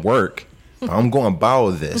 don't work. I'm going to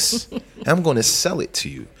borrow this. And I'm going to sell it to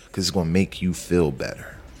you because it's going to make you feel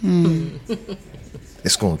better.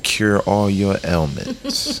 It's going to cure all your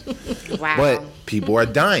ailments. Wow. But people are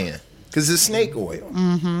dying because it's snake oil.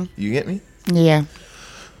 You get me? Yeah.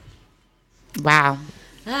 Wow.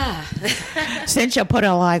 Since you put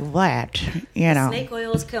it like that, you know. Snake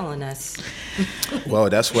oil is killing us. Well,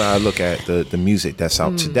 that's where I look at the music that's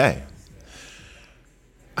out today.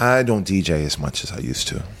 I don't DJ as much as I used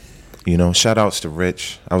to. You know, shout outs to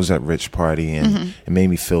Rich. I was at Rich party and it made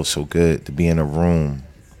me feel so good to be in a room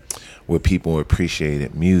where people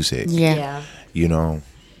appreciated music. Yeah. You know,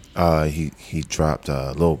 he dropped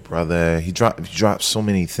Little Brother. He dropped so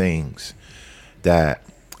many things that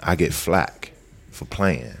I get flack for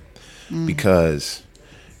playing because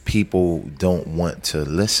people don't want to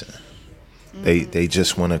listen. They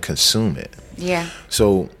just want to consume it. Yeah.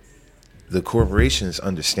 So the corporations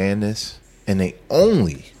understand this, and they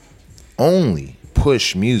only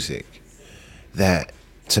push music that,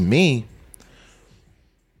 to me,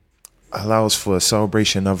 allows for a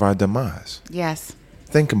celebration of our demise. Yes.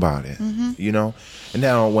 Think about it, you know? And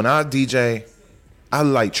now, when I DJ, I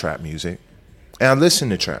like trap music, and I listen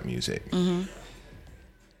to trap music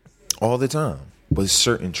all the time, but it's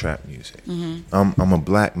certain trap music. I'm a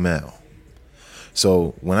black male.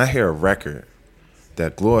 So when I hear a record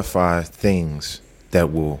that glorifies things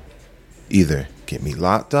that will either get me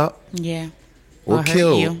locked up Yeah. or hurt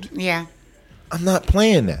killed, you. Yeah. I'm not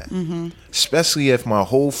playing that. Especially if my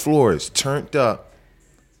whole floor is turned up,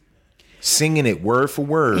 singing it word for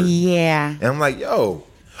word. Yeah. And I'm like, yo,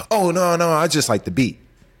 oh, no, I just like the beat.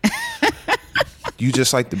 You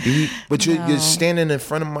just like the beat? But you're standing in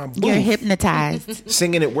front of my booth. You're hypnotized.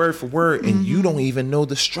 Singing it word for word, and you don't even know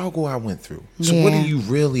the struggle I went through. So what Yeah. are you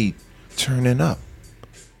really turning up?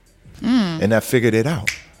 And I figured it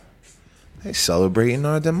out. They celebrating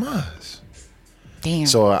our demise. Damn.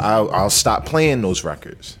 So I'll stop playing those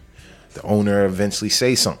records. The owner eventually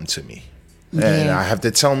say something to me. And Yeah. I have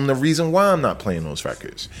to tell them the reason why I'm not playing those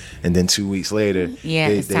records. And then 2 weeks later, Yeah,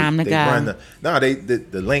 it's time to go.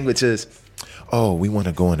 The language is, oh, we want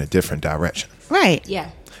to go in a different direction. Right. Yeah.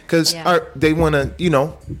 Because Yeah. they want to,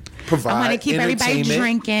 provide I want to keep everybody entertainment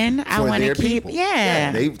drinking. I for want to their keep, people.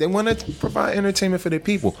 yeah. They want to provide entertainment for their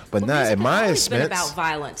people, but not Music at my has always been expense. about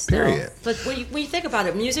violence, Period. though. But when you think about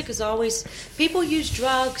it, music is always, people use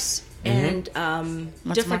drugs and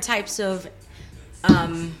different types of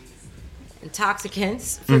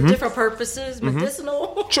intoxicants for different purposes,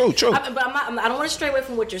 medicinal. True. But I don't want to stray away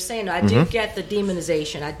from what you're saying. I do get the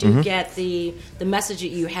demonization. I do get the message that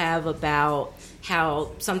you have about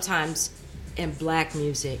how sometimes in black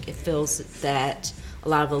music it feels that a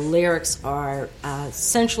lot of the lyrics are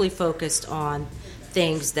centrally focused on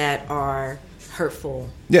things that are hurtful,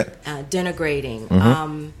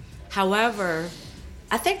 denigrating. However,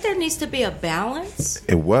 I think there needs to be a balance.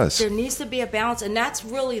 It was. There needs to be a balance, and that's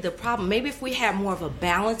really the problem. Maybe if we had more of a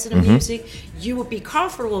balance in the music, you would be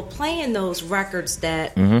comfortable playing those records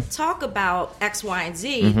that talk about X, Y, and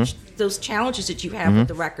Z, those challenges that you have with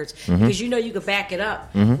the records, because you know you could back it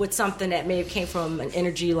up with something that may have came from an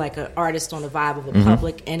energy like an artist on the vibe of a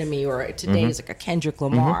Public Enemy, or today is like a Kendrick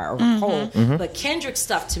Lamar or a Cole. But Kendrick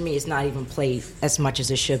stuff to me is not even played as much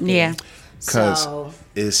as it should be. Yeah. Because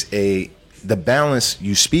it's the balance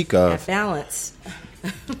you speak of. That balance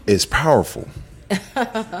is powerful.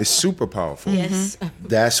 It's super powerful. Yes.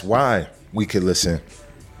 That's why we could listen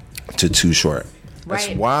to Too Short. That's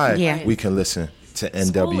why we can listen to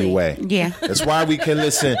NWA. Yeah. That's why we can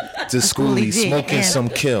listen to Schoolie smoking some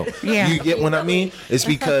kill. Yeah. You get what I mean? It's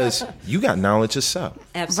because you got knowledge of self.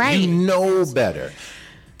 Absolutely. You know better.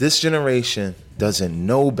 This generation doesn't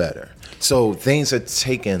know better. So things are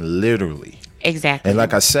taken literally. Exactly. And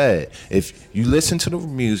like I said, if you listen to the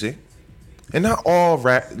music, and not all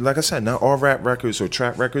rap, like I said, not all rap records or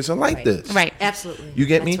trap records are like this. Right. Absolutely. You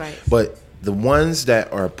get me? Right. But the ones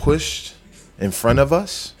that are pushed in front of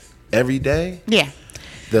us every day,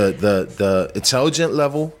 the intelligent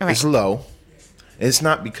level is low. It's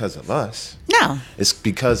not because of us. No. It's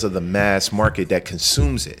because of the mass market that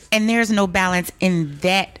consumes it. And there's no balance in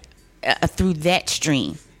that through that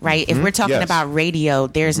stream. Right. If we're talking about radio,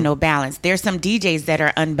 there's no balance. There's some DJs that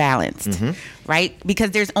are unbalanced, right? Because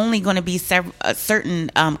there's only going to be certain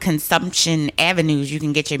consumption avenues you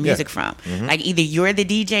can get your music from. Like either you're the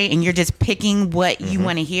DJ and you're just picking what you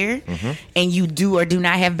want to hear and you do or do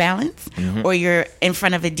not have balance, or you're in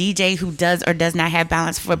front of a DJ who does or does not have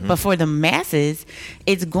balance. But for the masses,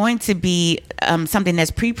 it's going to be something that's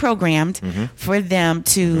pre-programmed for them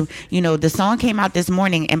to, the song came out this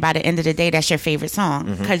morning and by the end of the day, that's your favorite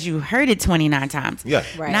song. Because you heard it 29 times. Yeah.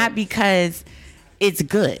 Right. Not because it's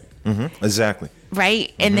good. Exactly.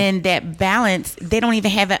 Right? And then that balance, they don't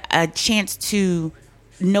even have a chance to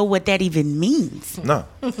know what that even means. No.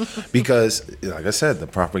 Because, like I said, the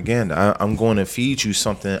propaganda, I'm going to feed you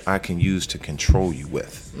something I can use to control you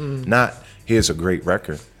with. Not, here's a great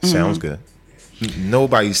record. Sounds good.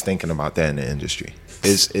 Nobody's thinking about that in the industry.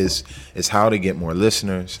 It's how to get more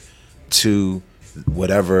listeners to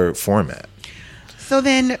whatever format. So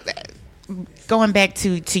then, going back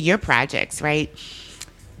to your projects, right?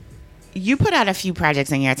 You put out a few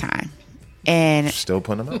projects in your time, and still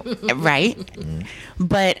putting them out, right?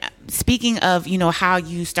 But speaking of, how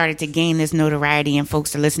you started to gain this notoriety and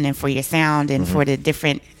folks are listening for your sound and for the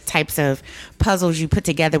different types of puzzles you put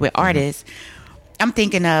together with artists, I'm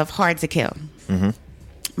thinking of Hard to Kill,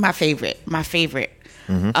 my favorite.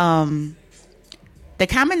 The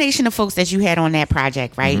combination of folks that you had on that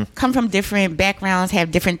project, right, come from different backgrounds, have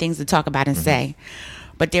different things to talk about and say.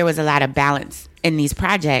 But there was a lot of balance in these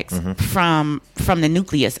projects from the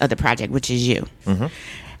nucleus of the project, which is you.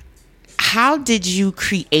 How did you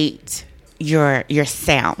create your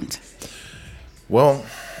sound? Well,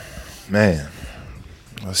 man,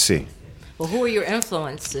 let's see. Well, who are your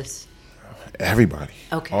influences? Everybody.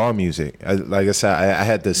 Okay. All music. Like I said, I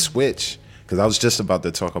had to switch because I was just about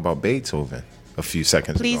to talk about Beethoven a few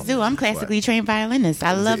seconds ago. Please do. I'm classically trained violinist.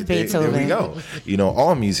 I love Beethoven. There we go.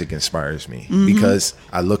 All music inspires me because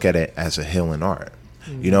I look at it as a healing art.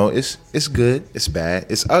 It's good, it's bad,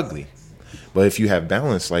 it's ugly. But if you have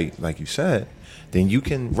balance, like you said, then you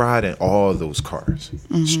can ride in all those cars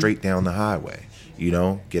straight down the highway.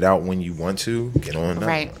 Get out when you want to, get on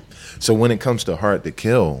another one. So when it comes to Hard to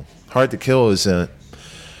Kill is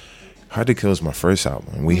my first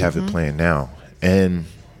album. We have it playing now, and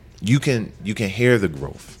you can hear the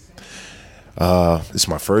growth. It's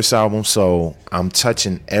my first album, so I'm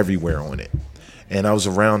touching everywhere on it. And I was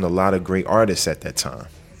around a lot of great artists at that time.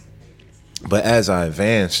 But as I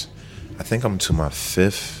advanced, I think I'm to my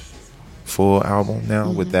 5th full album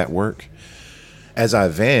now with that work. As I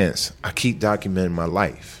advance, I keep documenting my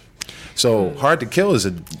life. So Hard to Kill is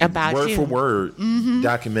a word for word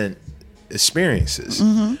document experiences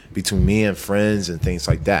between me and friends and things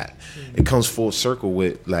like that. It comes full circle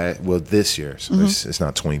with this year. So it's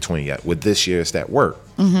not 2020 yet. With this year's that work,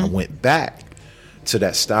 I went back to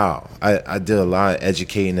that style. I did a lot of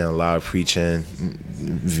educating and a lot of preaching,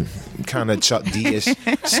 kind of Chuck D-ish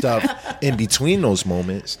stuff in between those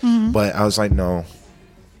moments. But I was like, no.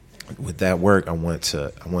 With that work, I want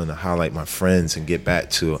to highlight my friends and get back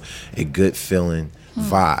to a good feeling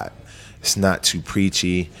vibe. It's not too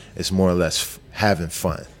preachy. It's more or less having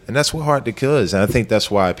fun, and that's what Hard to Kill is. And I think that's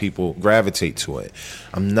why people gravitate to it.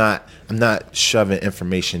 I'm not shoving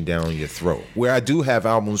information down your throat. Where I do have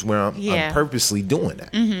albums where I'm purposely doing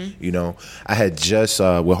that. You know, I had just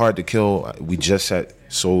with Hard to Kill, we just had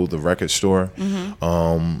sold the record store.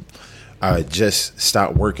 I just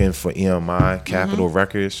stopped working for EMI, Capitol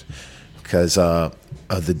Records, because of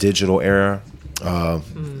the digital era.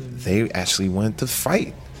 They actually went to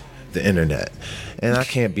fight the internet, and I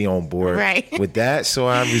can't be on board with that, so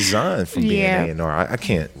I resigned from being A&R. I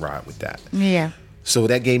can't ride with that. So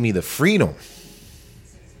that gave me the freedom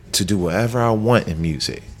to do whatever I want in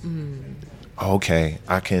music. Okay,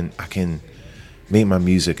 I can make my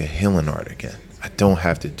music a healing art again. I don't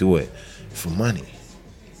have to do it for money.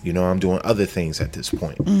 You know, I'm doing other things at this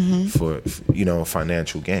point for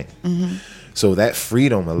financial gain. So that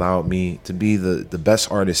freedom allowed me to be the best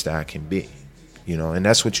artist that I can be. You know, and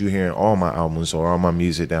that's what you hear in all my albums or all my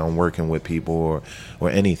music that I'm working with people or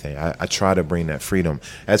anything. I try to bring that freedom.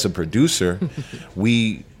 As a producer,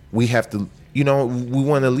 we have to, we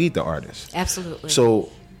want to lead the artist. Absolutely.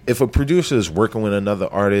 So if a producer is working with another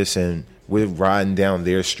artist and we're riding down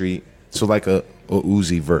their street, so like a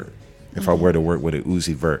Uzi Vert, if I were to work with a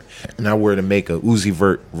Uzi Vert and I were to make a Uzi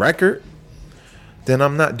Vert record, then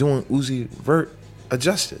I'm not doing Uzi Vert a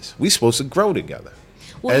justice. We supposed to grow together.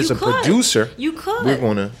 Well, as a producer, you could. We're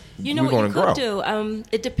gonna grow. Do.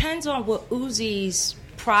 It depends on what Uzi's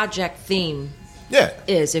project theme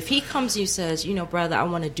is. If he comes to you and says, brother, I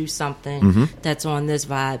want to do something that's on this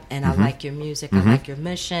vibe, and I like your music, I like your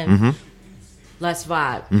mission, let's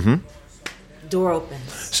vibe. Door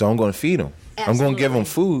opens. So I'm going to feed him. Absolutely. I'm going to give them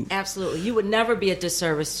food. Absolutely. You would never be a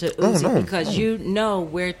disservice to Uzi because you know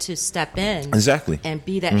where to step in. Exactly. And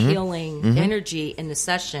be that healing energy in the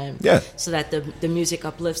session. Yeah. So that the music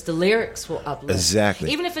uplifts. The lyrics will uplift.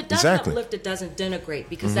 Exactly. Even if it doesn't uplift, it doesn't denigrate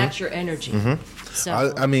because that's your energy. So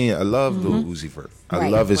I love Lil Uzi Vert. I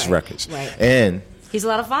love his records. Right. And he's a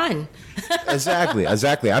lot of fun. Exactly.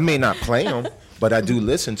 I may not play him, but I do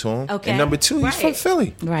listen to him. Okay. And number two, he's from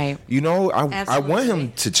Philly. Right. I want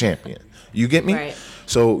him to champion. You get me? Right.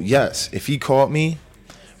 So yes, if he called me,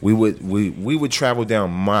 we would travel down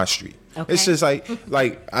my street. Okay. It's just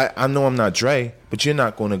like I know I'm not Dre, but you're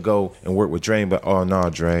not going to go and work with Dre. But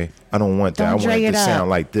Dre, I don't want that. I want it to sound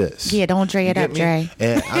like this. Yeah, don't Dre it up, Dre.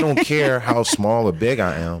 And I don't care how small or big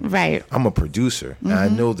I am. Right. I'm a producer, and I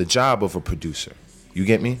know the job of a producer. You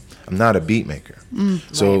get me? I'm not a beat maker.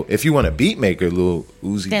 So if you want a beat maker, Lil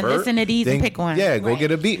Uzi then Vert, listen to these and pick one. Yeah, go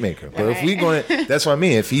get a beat maker. But if we going, that's what I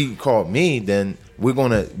mean. If he called me, then we're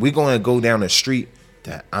gonna go down a street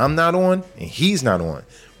that I'm not on and he's not on.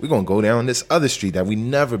 We're gonna go down this other street that we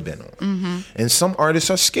never been on. And some artists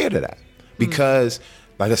are scared of that because.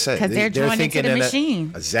 Like I said, because they're drawn into the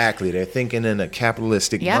machine. Exactly. They're thinking in a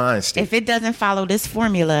capitalistic mind state. If it doesn't follow this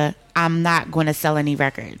formula, I'm not going to sell any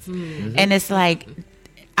records. And it's like,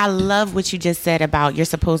 I love what you just said about you're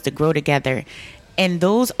supposed to grow together. And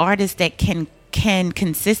those artists that can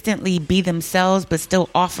consistently be themselves but still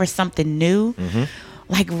offer something new,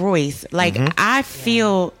 like Royce. Like, I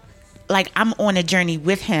feel like I'm on a journey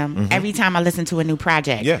with him every time I listen to a new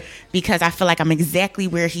project. Yeah. Because I feel like I'm exactly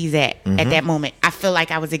where he's at that moment. I feel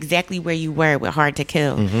like I was exactly where you were with Hard to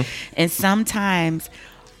Kill. And sometimes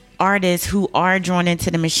artists who are drawn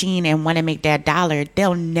into the machine and want to make that dollar,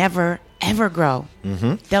 they'll never, ever grow.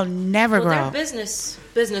 They'll never grow. They're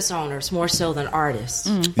business owners more so than artists.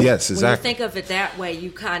 Yes, exactly. When you think of it that way,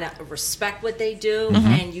 you kind of respect what they do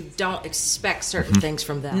and you don't expect certain things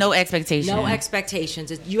from them. No expectations. No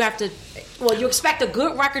expectations. You have to, you expect a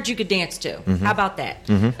good record you could dance to. How about that?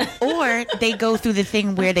 Or they go through the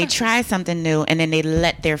thing where they try something new and then they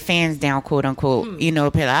let their fans down, quote unquote. People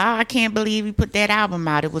like, I can't believe you put that album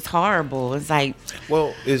out. It was horrible. It's like,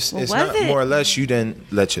 it's not more or less you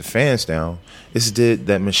didn't let your fans down. It's did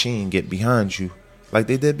that machine get behind you like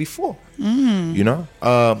they did before. 2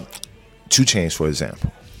 Chainz, for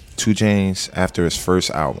example. 2 Chainz, after his first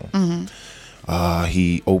album,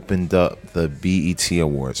 he opened up the BET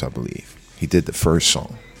Awards, I believe. He did the first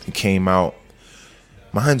song. He came out,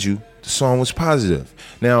 mind you, the song was positive.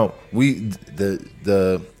 Now,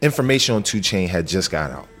 the information on 2 Chainz had just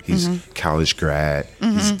got out. He's college grad.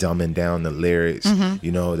 He's dumbing down the lyrics,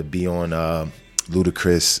 to be on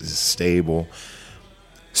Ludacris is stable.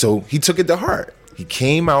 So he took it to heart. He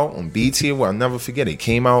came out on BET Awards. I'll never forget it. He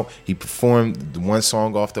came out. He performed the one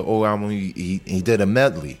song off the old album. He did a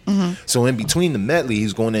medley. So in between the medley,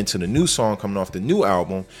 he's going into the new song coming off the new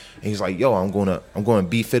album. And he's like, "Yo, I'm going to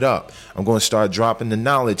beef it up. I'm going to start dropping the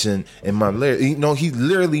knowledge in my lyrics." You know, he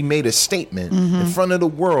literally made a statement in front of the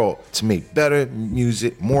world to make better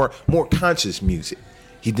music, more conscious music.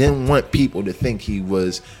 He didn't want people to think he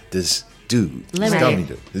was this dude, this dummy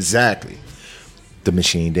dude. Exactly. The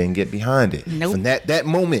Machine didn't get behind it. Nope. From that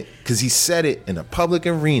moment, because he said it in a public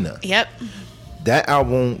arena. Yep. That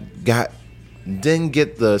album didn't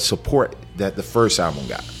get the support that the first album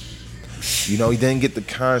got. You know, he didn't get the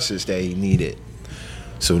conscience that he needed.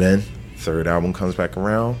 So then, third album comes back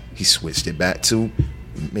around. He switched it back to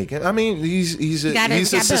making. I mean, he's a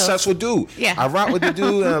successful dude. Yeah. I rock with the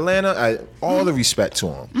dude in Atlanta. All the respect to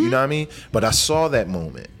him. You know what I mean? But I saw that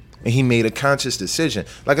moment. And he made a conscious decision.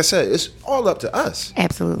 Like I said, it's all up to us.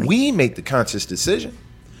 Absolutely. We make the conscious decision.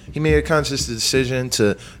 He made a conscious decision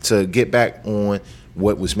to get back on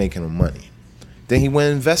what was making him money. Then he went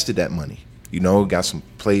and invested that money. You know, got some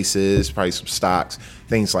places, probably some stocks,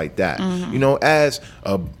 things like that. You know, as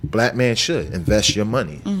a black man should, invest your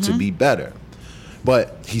money to be better.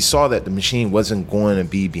 But he saw that the Machine wasn't going to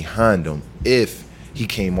be behind him if he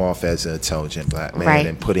came off as an intelligent black man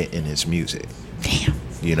and put it in his music. Damn.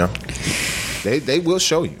 You know, they will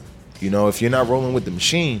show you. You know, if you're not rolling with the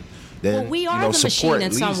Machine, then we are the Machine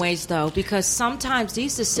in some ways, though, because sometimes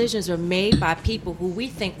these decisions are made by people who we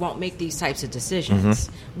think won't make these types of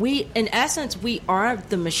decisions. We, in essence, we are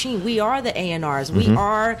the Machine. We are the A&Rs. We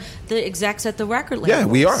are the execs at the record labels. Yeah,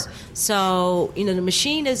 we are. So, you know, the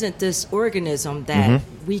Machine isn't this organism that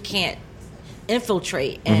we can't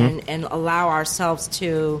infiltrate and allow ourselves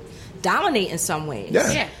to dominate in some ways.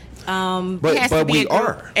 Yeah. But we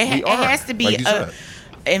are. It has to be like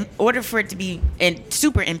in order for it to be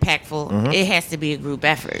super impactful, it has to be a group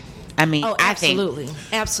effort. I mean, I think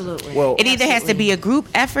absolutely. Well, it either has to be a group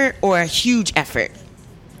effort or a huge effort.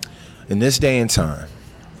 In this day and time,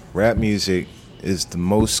 rap music is the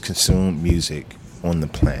most consumed music on the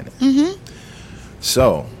planet.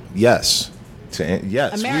 So, yes, American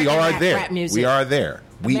we are there. Rap music. We are there.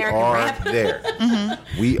 We American are rap. there.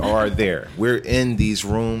 We are there. We're in these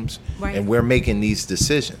rooms and we're making these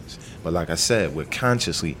decisions. But like I said, we're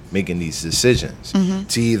consciously making these decisions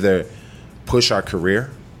to either push our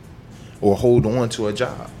career or hold on to a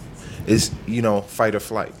job. It's, you know, fight or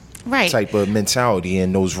flight type of mentality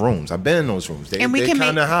in those rooms. I've been in those rooms. They're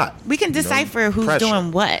kind of hot. We can decipher who's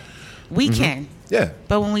doing what. We can. Yeah.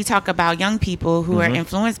 But when we talk about young people who are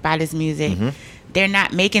influenced by this music, they're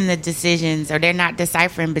not making the decisions or they're not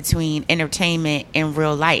deciphering between entertainment and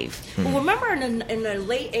real life. Well, remember in the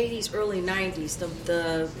late 80s, early 90s,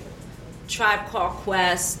 the Tribe Called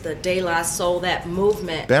Quest, the De La Soul, that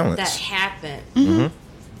movement that happened.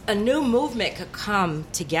 A new movement could come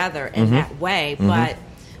together in that way, but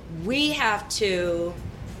we have to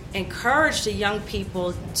encourage the young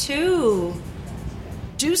people to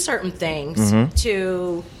do certain things,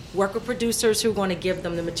 to work with producers who are going to give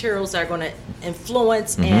them the materials that are going to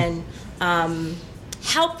influence and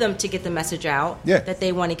help them to get the message out that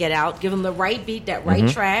they want to get out, give them the right beat, that right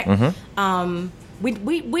track.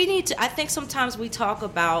 We need to, I think sometimes we talk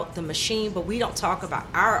about the Machine, but we don't talk about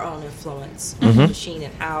our own influence on the Machine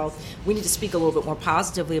and how we need to speak a little bit more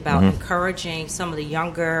positively about encouraging some of the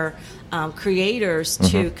younger creators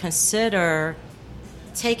to consider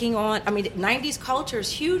taking on, I mean, 90s culture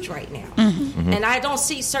is huge right now. And I don't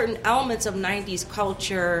see certain elements of 90s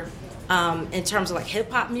culture in terms of like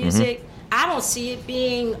hip-hop music. I don't see it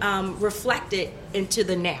being reflected into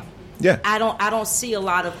the now. I don't see a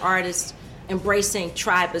lot of artists embracing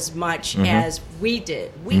Tribe as much as we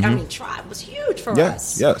did. I mean, Tribe was huge for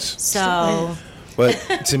us. Yes. So, but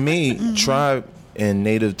to me, Tribe and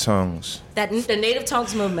Native Tongues, the Native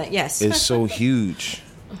Tongues movement, yes, is so huge.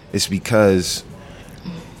 It's because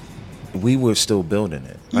we were still building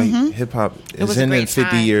it. Like hip hop isn't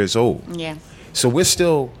 50 years old. Yeah. So we're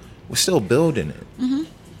still building it.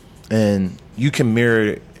 And you can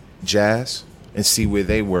mirror jazz and see where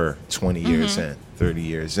they were 20 years in, 30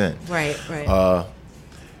 years in. Right.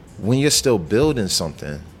 When you're still building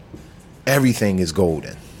something, everything is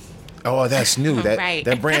golden. Oh, that's new.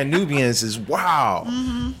 That brand Nubians is wow.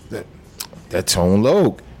 That Tone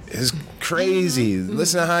Loc is crazy.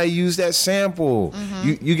 Listen to how he used that sample.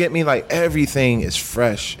 You get me? Like, everything is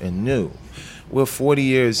fresh and new. We're 40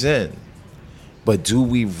 years in, but do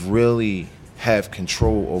we really have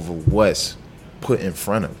control over what's put in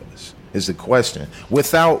front of us is the question,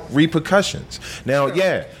 without repercussions. Now,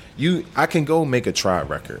 I can go make a Tribe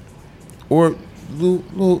record or Lil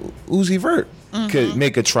Uzi Vert could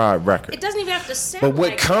make a tribe record. It doesn't even have to sound. But what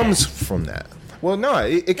like comes that. from that? Well, no,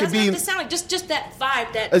 it could doesn't be. have to sound like just that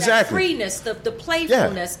vibe, that Exactly. freeness, the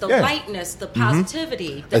playfulness, the lightness, the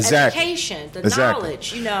positivity, the education, the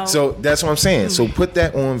knowledge. You know. So that's what I'm saying. So put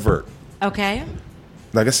that on Vert. Okay.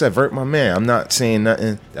 Like I said, Vert, my man. I'm not saying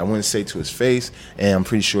nothing that I wouldn't say to his face, and I'm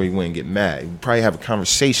pretty sure he wouldn't get mad. We'd probably have a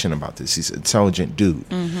conversation about this. He's an intelligent dude.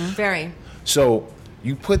 Very. So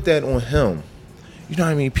you put that on him. You know how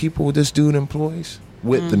many people this dude employs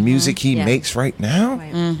with the music he makes right now?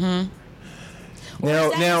 Right. Now,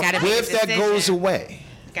 Gotta what make a if that decision. goes away?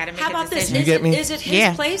 Gotta make How a about this? decision. You get me? Is it his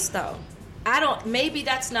Yeah. place though? Maybe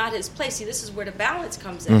that's not his place. See, this is where the balance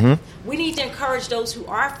comes in. We need to encourage those who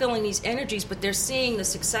are feeling these energies, but they're seeing the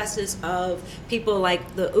successes of people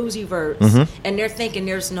like the Uzi Verts, and they're thinking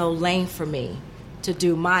there's no lane for me to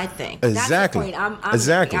do my thing. Exactly. That's the point. I'm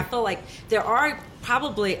Exactly. I feel like there are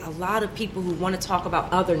probably a lot of people who want to talk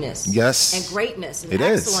about otherness, Yes. and greatness and It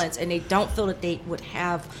is. excellence, and they don't feel that they would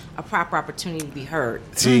have a proper opportunity to be heard.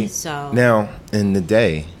 See, So now in the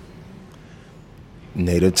day,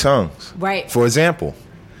 native tongues. Right. For example,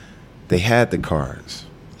 they had the cards.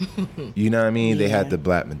 You know what I mean? They had the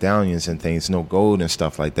black medallions and things, no gold and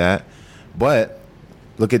stuff like that. But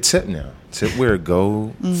look at Tip now. Tip wear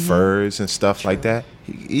gold, furs and stuff like that.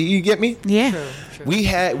 You get me? Yeah. True. We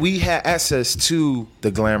had access to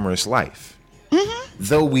the glamorous life.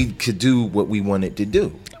 Though we could do what we wanted to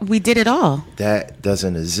do. We did it all. That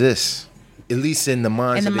doesn't exist. At least in the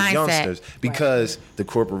minds In of the the mindset. youngsters. Because the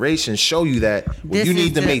corporations show you that This you is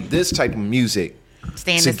need to the- make this type of music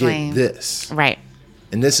Stay in to this get lane. this. Right.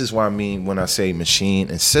 And this is what I mean when I say machine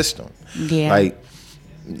and system. Yeah. Like,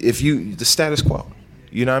 the status quo.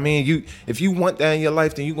 You know what I mean? If you want that in your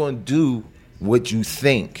life, then you're going to do what you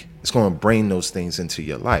think is going to bring those things into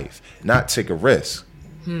your life. Not take a risk.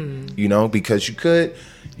 You know, because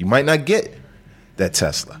you might not get that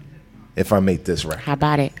Tesla if I make this right. How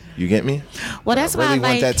about it? You get me? Well, that's I why really I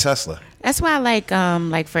want like that Tesla. That's why I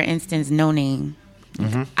like for instance, No Name.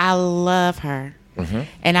 I love her,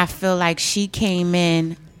 and I feel like she came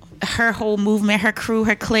in, her whole movement, her crew,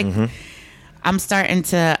 her clique. I'm starting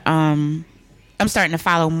to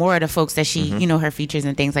follow more of the folks that she, her features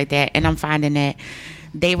and things like that, and I'm finding that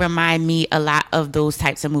they remind me a lot of those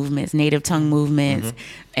types of movements, native tongue movements,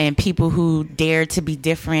 and people who dare to be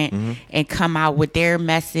different and come out with their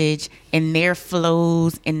message and their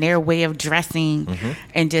flows and their way of dressing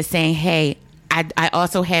and just saying, hey, I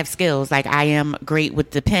also have skills. Like, I am great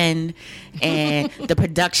with the pen and the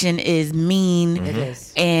production is mean. It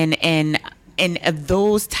is. And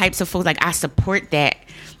those types of folks, like, I support that.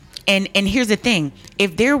 And here's the thing.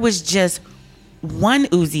 If there was just one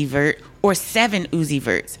Uzi Vert or 7 Uzi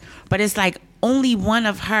Verts, but it's like only one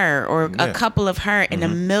of her or a couple of her and a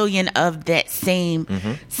million of that same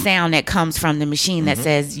sound that comes from the machine that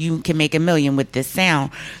says you can make $1 million with this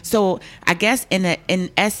sound. So I guess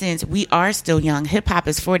in essence, we are still young. Hip hop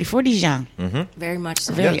is 40. 40's young. Very much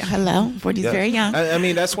so. Very Yes. hello. 40's Yeah. very young. I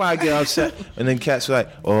mean, that's why I get upset. And then cats are like,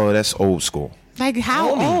 oh, that's old school. Like,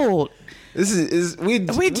 how Homie. old? This is we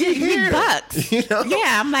here. bucks. You know?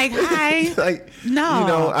 Yeah, I'm like, hi. Like, No. you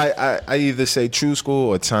know, I either say true school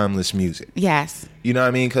or timeless music. Yes. You know what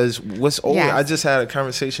I mean? Because what's old? Yes. I just had a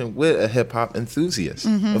conversation with a hip hop enthusiast,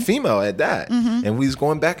 a female at that, and we was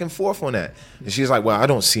going back and forth on that. And she's like, "Well, I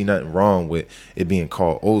don't see nothing wrong with it being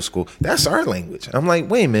called old school. That's our language." I'm like,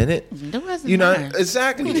 "Wait a minute, That wasn't you know mine.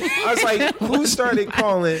 exactly?" I was like, "Who started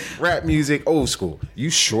calling rap music old school?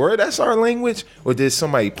 You sure that's our language, or did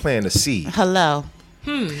somebody plant a seed?" Hello.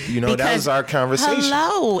 You know, that Because- was our conversation.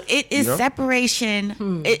 Hello. It is You know?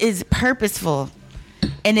 separation. It is purposeful.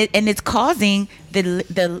 And it's causing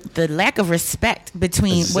the lack of respect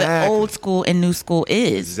between what Exactly. old school and new school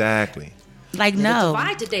is. Exactly. Like, The no.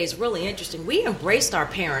 divide today is really interesting. We embraced our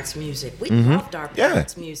parents' music. We loved our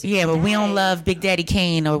parents' music. Yeah, but we don't Today, love Big Daddy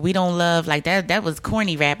Kane, or we don't love, like, that was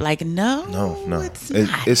corny rap. Like, no. No. It's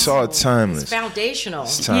not. It's all It's timeless. foundational.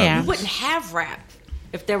 It's Yeah. timeless. We wouldn't have rap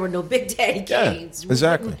if there were no Big Daddy Yeah, Kanes.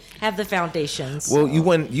 exactly. We wouldn't have the foundations. Well, you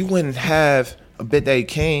wouldn't have a Big Daddy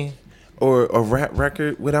Kane or a rap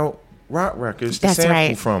record without rock records to That's sample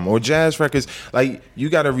right. from, or jazz records. Like, you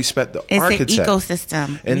got to respect the It's architect. an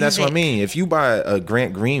ecosystem. And that's what I Music. mean. If you buy a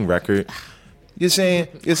Grant Green record, you're saying,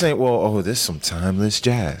 well, oh, this is some timeless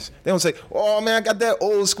jazz. They don't say, oh man, I got that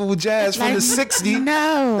old school jazz from Like, the '60s.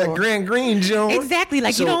 no. That Grant Green joint. Exactly.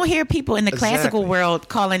 Like, So- you don't hear people in the classical Exactly. world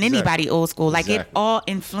calling anybody Exactly. old school. Like, it Exactly. all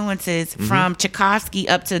influences from Tchaikovsky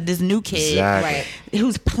up to this new kid Exactly. Right.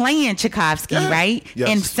 who's playing Tchaikovsky, Yeah. right? Yes.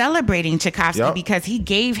 And celebrating Tchaikovsky Yup. because he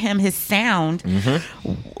gave him his sound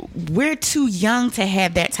we're too young to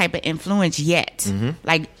have that type of influence yet.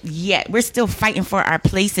 Like, yet we're still fighting for our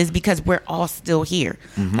places because we're all still here.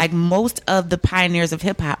 Like, most of the pioneers of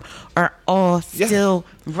hip hop are all still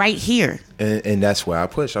right here. And that's where I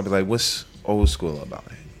push. I'll be like, what's old school about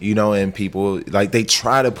it? You know, and people, like, they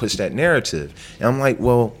try to push that narrative. And I'm like,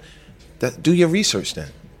 well, do your research then.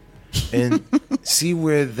 And see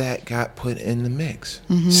where that got put in the mix.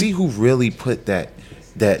 See who really put that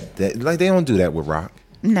like, they don't do that with rock.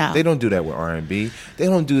 No, they don't do that with R&B. They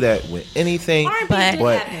don't do that with anything. R&B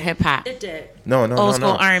but hip hop. It did. No, old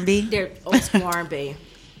school R&B. They're old school R&B.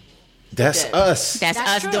 That's us. That's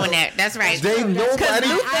us true. doing that. That's right. Nobody.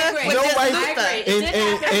 I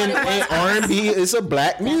agree. And R&B is a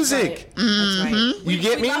black music. That's right. You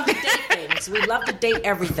get me? We love to date things. We love to date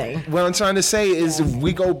everything. What I'm trying to say is, if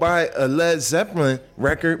we go buy a Led Zeppelin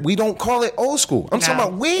record, we don't call it old school. I'm talking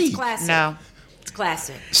about It's classic. No. It's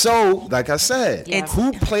classic. So, like I said, It's-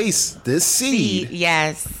 who placed this seed?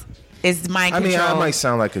 Yes. It's mind I mean, control. I might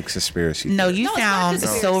sound like a conspiracy. No, theorist. you No, it's not sound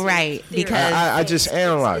conspiracy so right theory. because I just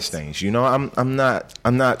analyze things. You know, I'm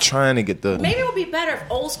not trying to get the. Maybe it would be better if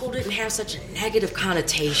old school didn't have such a negative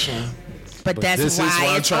connotation. but that's this why is what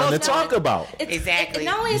I'm it's trying to old school. talk about. Exactly.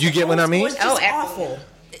 Not only is You it get what old I mean? school, It's just absolutely.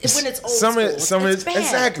 awful. When it's old school, it's bad.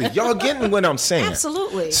 exactly. Y'all getting what I'm saying?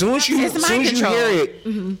 Absolutely. Soon as you It's mind hear control.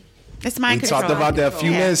 it, It's we mind control. talked about that a few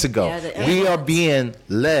Yeah. minutes ago. Yeah, We are being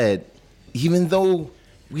led, even though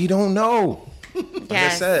we don't know. Like I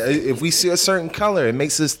Yes. said, if we see a certain color, it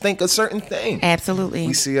makes us think a certain thing. Absolutely.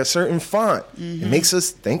 We see a certain font, it makes us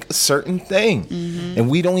think a certain thing, and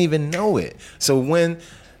we don't even know it. So when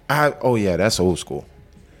that's old school.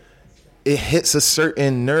 It hits a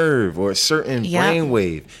certain nerve or a certain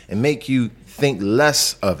brainwave and make you think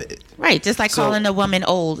less of it. Right, just like So- calling a woman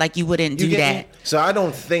old, like you wouldn't do You get that. me? So I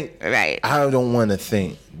don't think. Right. I don't want to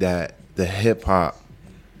think that the hip hop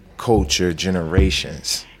culture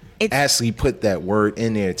generations actually put that word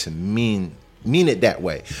in there to mean it that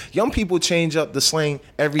way. Young people change up the slang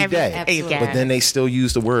every day, absolutely. but then they still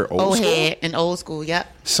use the word old Old school. head and old school, yep.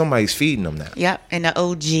 Somebody's feeding them that. Yep, and the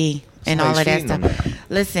OG and all of that Somebody's stuff. feeding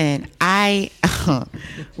Listen,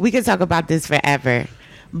 we could talk about this forever,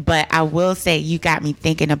 but I will say you got me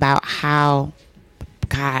thinking about how,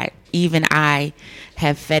 God, even I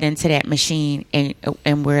have fed into that machine,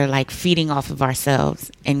 and we're like feeding off of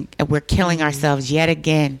ourselves, and we're killing ourselves yet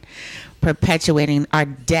again, perpetuating our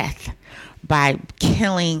death by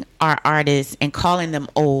killing our artists and calling them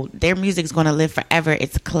old. Their music's going to live forever.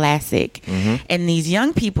 It's classic. And these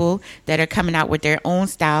young people that are coming out with their own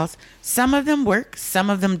styles, some of them work, some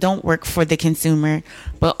of them don't work for the consumer.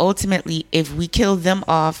 But ultimately, if we kill them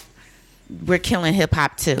off, we're killing hip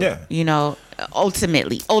hop too. Yeah. You know,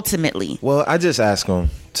 ultimately. Well, I just ask them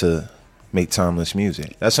to make timeless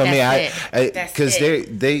music. That's what That's I mean. That's Because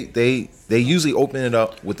they usually open it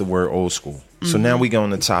up with the word old school. So now we go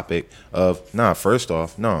on the topic of first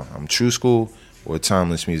off, I'm true school or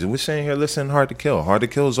timeless music. We're sitting here listening to Hard to Kill. Hard to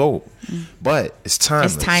Kill is old, but it's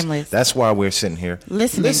timeless. It's timeless. That's why we're sitting here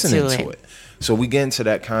Listening to it. So we get into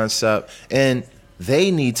that concept, and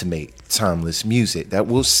they need to make timeless music that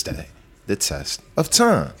will stand the test of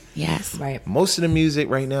time. Yes. Right. Most of the music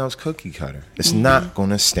right now is cookie cutter. It's not going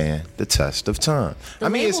to stand the test of time. The I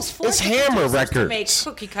mean, labels it's force the Hammer producers to make Records.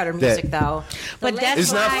 cookie cutter music, though. But that's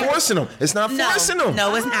It's not why- forcing them. It's not forcing them.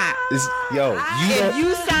 No, it's not. If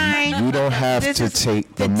you sign, You don't have this to is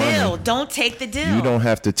take the deal. money. Don't take the deal. You don't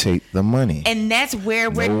have to take the money. And that's where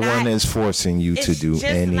we're No not. one is forcing you to It's do just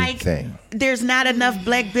anything. Like, there's not enough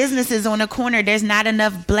black businesses on the corner. There's not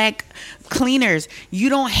enough black cleaners. You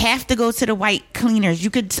don't have to go to the white cleaners. You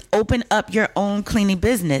could open up your own cleaning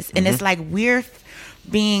business. And it's like we're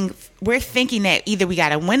thinking that either we got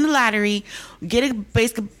to win the lottery, get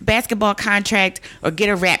a basketball contract, or get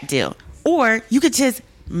a rap deal. Or you could just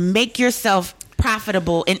make yourself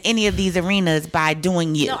profitable in any of these arenas by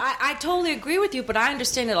doing you. No, I totally agree with you, but I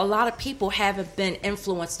understand that a lot of people haven't been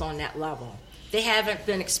influenced on that level. They haven't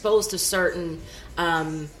been exposed to certain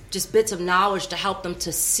just bits of knowledge to help them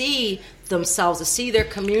to see themselves, to see their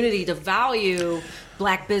community, to value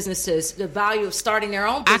black businesses, the value of starting their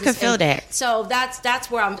own business. I can feel that. So that's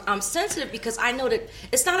where I'm sensitive, because I know that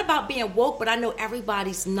it's not about being woke, but I know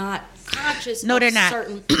everybody's not conscious No, of they're not.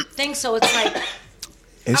 certain things. So it's like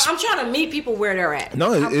I'm trying to meet people where they're at.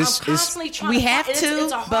 No, I'm it's- constantly trying we to have it's to, a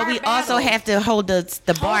but hard we also battle. have to hold the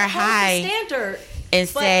bar Hold the high standard and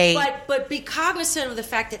say, but be cognizant of the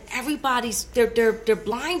fact that everybody's they're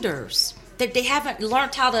blinders. They haven't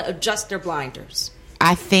learned how to adjust their blinders.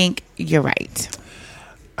 I think you're right.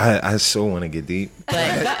 I so want to get deep. But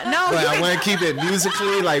I want to keep it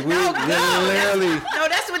musically. Like we're literally. No,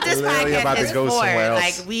 that's what this podcast podcast is to go for. somewhere else.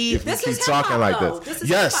 Like if we this keep is talking like hip-hop, this. This is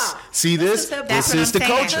Yes. hip-hop. See this? That's This is the what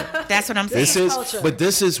I'm culture. saying. That's what I'm saying. This is, culture. but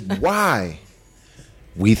this is why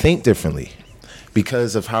we think differently,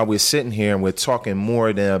 because of how we're sitting here and we're talking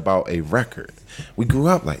more than about a record. We grew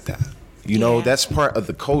up like that. You know, Yeah. that's part of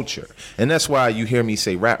the culture. And that's why you hear me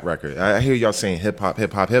say rap record. I hear y'all saying hip hop,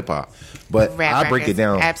 hip hop, hip hop. But Rap I break records, it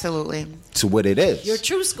down absolutely. to what it is. Your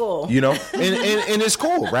true school. You know, and it's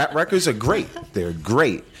cool. Rap records are great. They're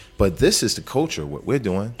great. But this is the culture, what we're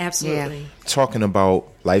doing. Absolutely. Talking about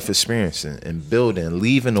life experience and building,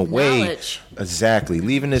 leaving away. Knowledge. Exactly.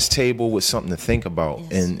 Leaving this table with something to think about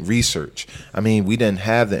and research. I mean, we didn't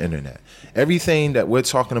have the internet. Everything that we're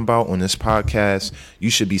talking about on this podcast, you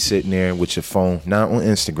should be sitting there with your phone, not on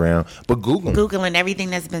Instagram, but Googling. Googling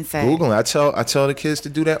everything that's been said. Googling. I tell the kids to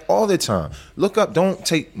do that all the time. Look up. Don't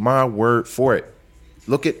take my word for it.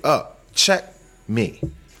 Look it up. Check me.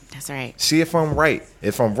 That's right. See if I'm right.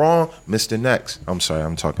 If I'm wrong, Mr. Next. I'm sorry,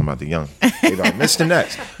 I'm talking about the young. They go, Mr.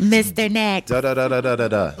 Next. Mr. Next. Da da da da da da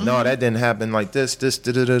da. No, that didn't happen like this. Da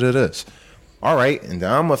da da da this. All right, and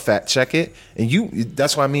then I'm gonna fact check it. And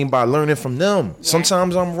that's what I mean by learning from them. Yeah.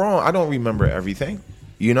 Sometimes I'm wrong. I don't remember everything.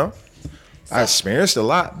 You know, I experienced a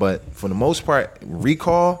lot, but for the most part,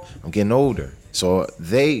 recall. I'm getting older, so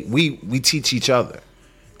we teach each other.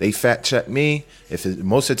 They fact check me.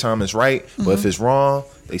 Most of the time it's right, but if it's wrong,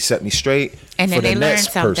 they set me straight. And for then the they learn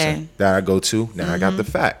next something person that I go to. Now I got the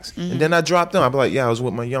facts, and then I drop them. I be like, yeah, I was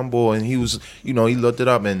with my young boy, and he was, he looked it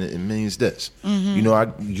up, and it means this. You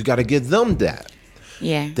got to give them that.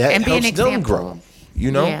 Yeah, That and be an helps them example. grow.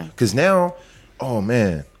 You know, Yeah. because now, oh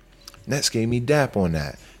man, Nets gave me dap on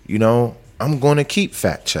that. I'm going to keep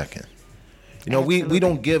fact checking. We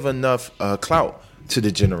don't give enough clout to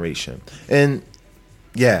the generation, and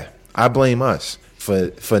yeah, I blame us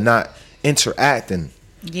for not interacting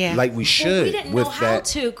like we should. Well, we didn't with know how that.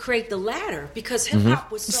 to create the ladder because hip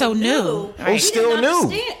hop was So new. new. Right. We still didn't new.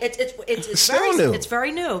 understand. It's Still very new. It's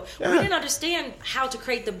very new. Yeah. We didn't understand how to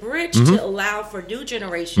create the bridge to allow for new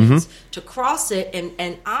generations to cross it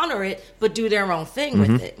and honor it, but do their own thing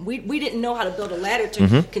with it. We didn't know how to build a ladder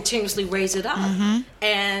to continuously raise it up,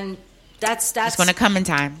 and that's It's going to come in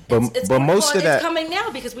time. But most of that, it's coming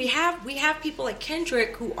now because we have people like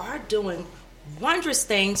Kendrick who are doing wondrous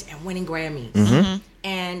things and winning Grammys.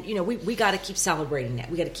 And we got to keep celebrating that.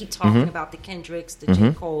 We got to keep talking about the Kendricks, the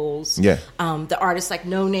J. Coles, the artists like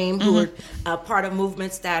No Name who are part of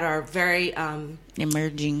movements that are very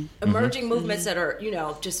Emerging movements that are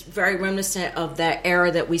just very reminiscent of that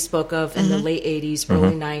era that we spoke of in the late 80s,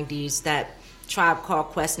 early 90s. That Tribe Called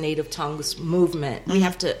Quest, Native Tongues movement. We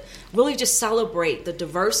have to really just celebrate the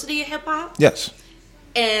diversity of hip hop. yes,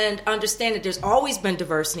 And understand that there's always been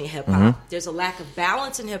diversity in hip hop. There's a lack of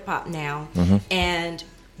balance in hip hop now, and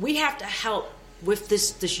we have to help with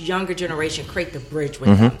this younger generation create the bridge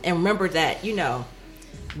with them. And remember that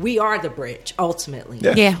we are the bridge ultimately.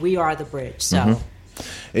 Yeah. We are the bridge. So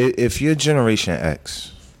if you're Generation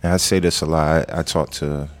X, and I say this a lot, I talk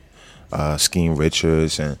to Scheme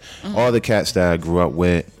Richards and all the cats that I grew up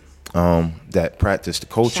with that practice the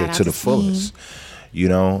culture Shout out to the to fullest.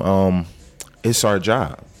 It's our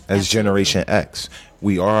job as Generation X.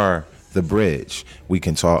 We are the bridge. We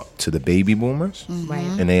can talk to the baby boomers, Right.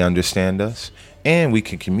 and they understand us. And we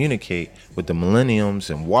can communicate with the millenniums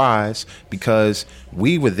and Ys because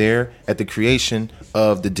we were there at the creation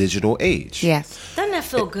of the digital age. Yes. doesn't that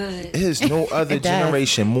feel good? There's no other It does.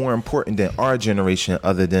 generation more important than our generation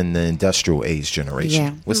other than the industrial age generation.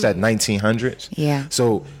 Yeah. What's that, 1900s? Yeah.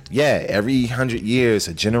 So, yeah, every 100 years,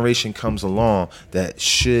 a generation comes along that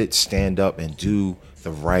should stand up and do the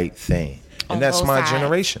right thing. On And that's both my sides.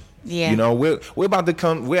 generation. Yeah. We're about to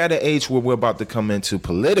come, we're at an age where we're about to come into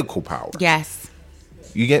political power. Yes.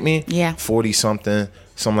 You get me? Yeah. 40 something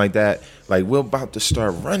like that. Like, we're about to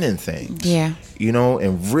start running things. Yeah.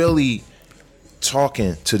 And really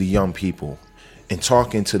talking to the young people and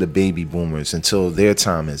talking to the baby boomers until their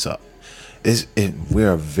time is up.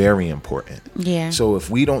 We're very important. Yeah. So if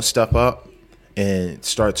we don't step up and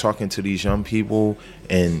start talking to these young people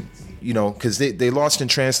and, because they lost in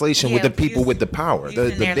translation with Yeah, the people with the power. The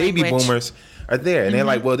using their baby language. boomers are there. And they're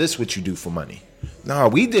like, well, this is what you do for money. No,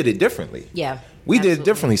 we did it differently. Yeah. We did it absolutely.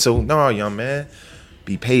 differently. So, no, young man,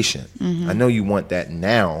 be patient. I know you want that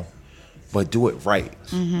now, but do it right.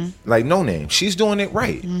 Like No Name, she's doing it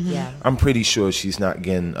right. Yeah. I'm pretty sure she's not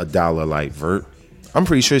getting a dollar like Vert. I'm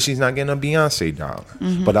pretty sure she's not getting a Beyonce dollar.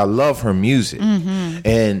 But I love her music.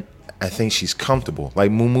 And I think she's comfortable. Like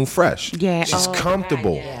Moo Fresh. Yeah. She's Oh,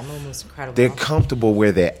 comfortable. Yeah, Mumu's incredible. They're comfortable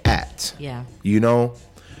where they're at. Yeah.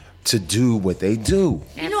 to do what they do.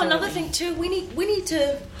 You know, another thing too,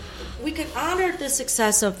 we can honor the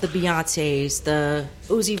success of the Beyoncés, the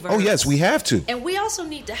Uzi Verts. Oh yes, we have to. And we also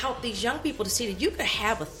need to help these young people to see that you can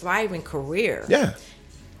have a thriving career. Yeah.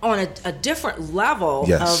 On a different level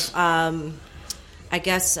Yes. of,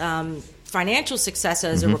 financial success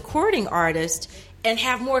as a recording artist, and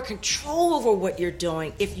have more control over what you're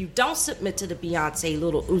doing if you don't submit to the Beyonce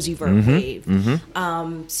little Uzi Vert wave.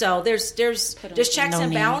 So there's checks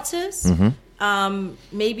and balances.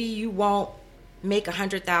 Maybe you won't make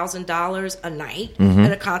 $100,000 a night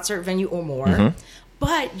at a concert venue or more,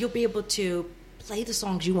 but you'll be able to play the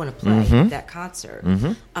songs you want to play at that concert.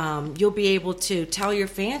 You'll be able to tell your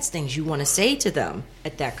fans things you want to say to them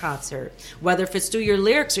at that concert, whether if it's through your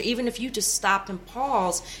lyrics or even if you just stop and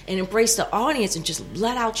pause and embrace the audience and just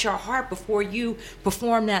let out your heart before you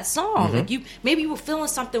perform that song. Like maybe you were feeling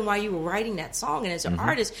something while you were writing that song, and as an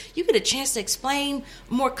artist, you get a chance to explain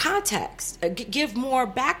more context, give more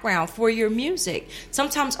background for your music.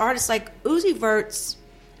 Sometimes artists like Uzi Verts,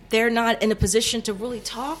 they're not in a position to really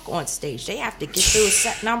talk on stage. They have to get through a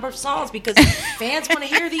set number of songs because fans want to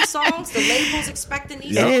hear these songs. The label's expecting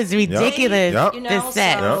these songs. It is ridiculous. You know,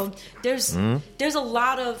 so there's a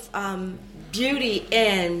lot of beauty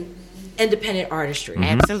in independent artistry.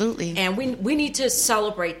 Absolutely. And we need to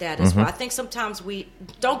celebrate that as well. I think sometimes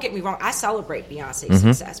don't get me wrong, I celebrate Beyonce's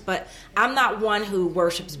success, but I'm not one who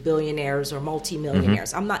worships billionaires or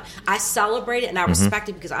multimillionaires. I celebrate it and I respect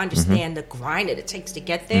it because I understand the grind that it takes to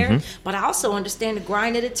get there, but I also understand the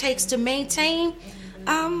grind that it takes to maintain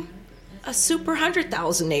a super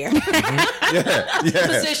 100,000-aire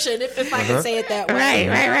position, if I can say it that way.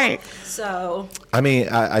 Right. So I mean,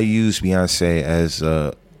 I use Beyonce as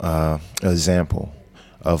a example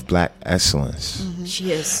of black excellence.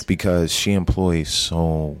 She is, because she employs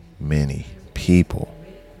so many people,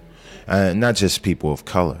 not just people of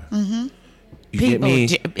color. You get me?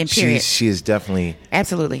 She is definitely,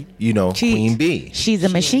 absolutely, Queen Bee. She's a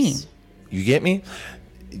machine. You get me?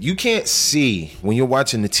 You can't see when you're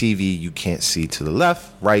watching the TV. You can't see to the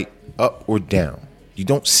left, right, up, or down. You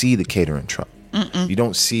don't see the catering truck. You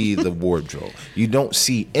don't see the wardrobe. You don't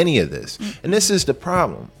see any of this. And this is the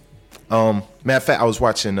problem. Matter of fact, I was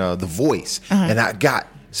watching The Voice, and I got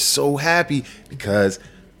so happy because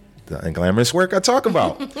the unglamorous work I talk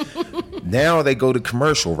about. Now they go to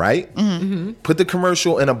commercial, right? Put the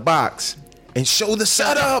commercial in a box and show the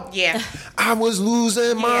setup. Yeah. I was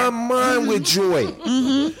losing my mind with joy.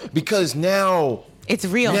 Because now it's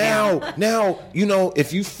real now,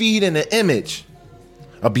 if you feed in an image,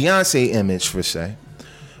 a Beyonce image, for say,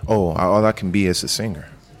 all I can be is a singer.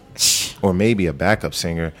 Or maybe a backup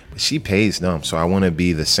singer, but she pays them, so I want to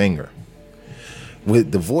be the singer.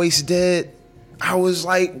 With The Voice did, I was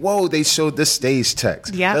like, whoa, they showed the stage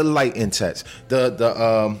text, the lighting text,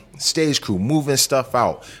 the stage crew moving stuff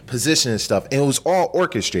out, positioning stuff, and it was all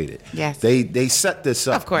orchestrated. Yes. They set this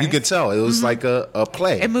up. Of course. You could tell it was like a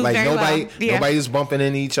play. It moved like very nobody well. Yeah. nobody's bumping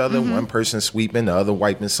into each other, one person sweeping, the other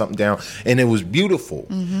wiping something down. And it was beautiful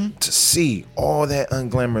to see all that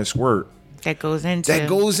unglamorous work that goes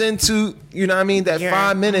into you know what I mean, that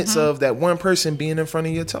 5 minutes of that one person being in front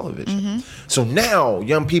of your television. So now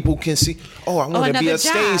young people can see, I want to be a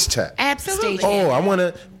stage tech. Absolutely. I want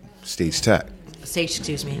to stage tech.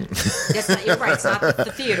 Excuse me. That's not, you're right. It's not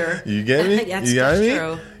the theater. You get me? Yes, you got that's me?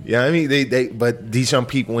 true. Yeah, I mean, they but these young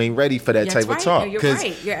people ain't ready for that That's type right. of talk. No, you're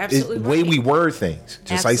right. You're absolutely the way right. we word things,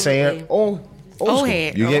 just like saying, old school.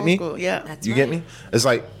 head. You get Old me? school, yeah. That's you right. get me? It's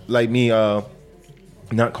like me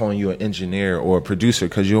not calling you an engineer or a producer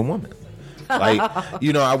because you're a woman. Like,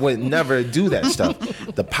 I would never do that stuff.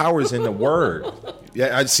 The power's in the word.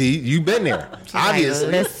 Yeah, I see. You've been there. Obviously.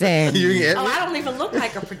 Listen. You get me? I don't even look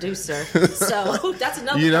like a producer, so that's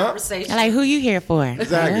another conversation. Like, who you here for?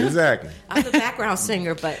 Exactly. I'm the background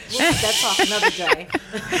singer, but that's off another day.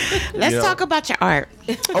 Let's talk about your art.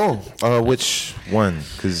 Which one?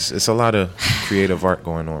 Because it's a lot of creative art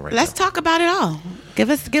going on right now. Let's talk about it all. Give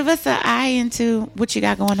us an eye into what you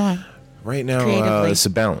got going on. Right now, it's a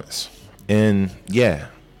balance. And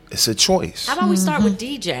it's a choice. How about we start with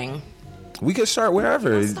DJing? We could start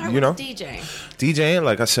wherever, Let's start with DJing. DJing,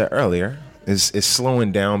 like I said earlier, is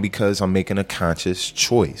slowing down because I'm making a conscious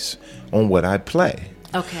choice on what I play.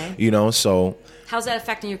 Okay. So how's that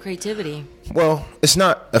affecting your creativity? Well, it's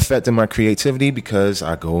not affecting my creativity because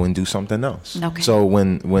I go and do something else. Okay. So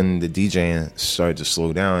when the DJing started to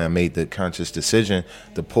slow down, I made the conscious decision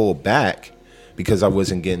to pull back because I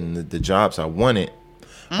wasn't getting the jobs I wanted.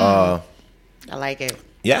 I like it.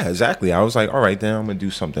 Yeah, exactly. I was like, all right, then I'm going to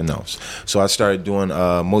do something else. So I started doing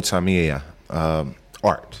multimedia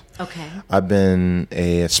art. Okay. I've been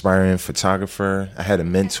a aspiring photographer. I had a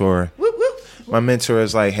mentor. Whoop, whoop. My mentor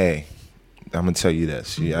is like, hey, I'm going to tell you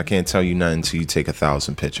this. I can't tell you nothing until you take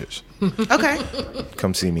 1,000 pictures. Okay.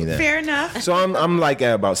 Come see me then. Fair enough. So I'm like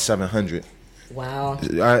at about 700. Wow.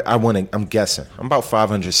 I'm guessing. I'm about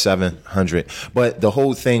 500, 700. But the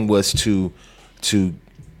whole thing was to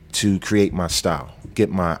create my style, get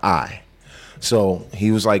my eye. So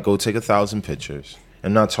he was like, go take 1,000 pictures.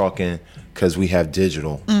 I'm not talking because we have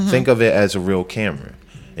digital. Mm-hmm. Think of it as a real camera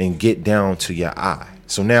and get down to your eye.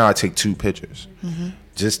 So now I take 2 pictures. Mm-hmm.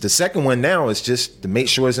 Just the second one now is just to make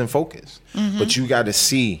sure it's in focus. Mm-hmm. But you got to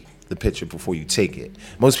see the picture before you take it.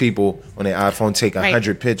 Most people on their iPhone take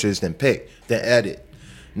 100 pictures, then pick, then edit.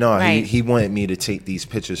 No, he wanted me to take these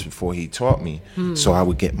pictures before he taught me, so I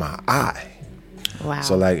would get my eye. Wow.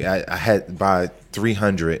 So like I had by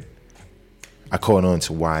 300, I caught on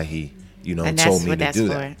to why he, told me to do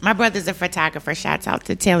that. My brother's a photographer. Shouts out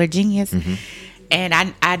to Taylor Genius. Mm-hmm.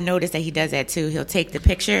 And I noticed that he does that too. He'll take the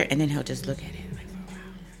picture and then he'll just look at it like for a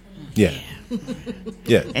while. Yeah.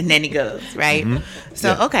 Yeah. And then he goes, right? Mm-hmm.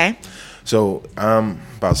 So, okay. So I'm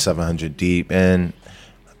about 700 deep, and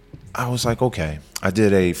I was like, okay. I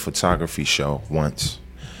did a photography show once.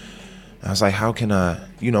 I was like, how can I,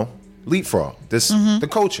 leapfrog the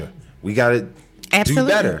culture? We got to do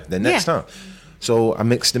better the next time. So I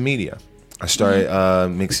mixed the media. I started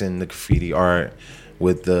mixing the graffiti art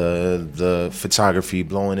with the photography,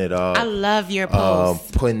 blowing it up. I love your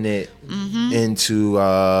posts. Putting it into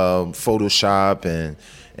Photoshop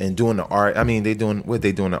and doing the art. I mean, they doing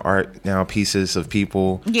the art now, pieces of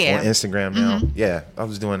people on Instagram now. Mm-hmm. Yeah, I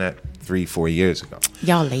was doing that 3-4 years ago.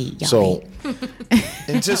 Y'all late.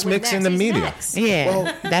 And just mixing the media. Next. Yeah,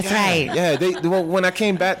 well, that's right. Yeah, when I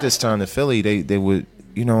came back this time to Philly, they would,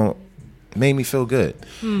 made me feel good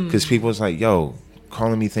because people was like, yo,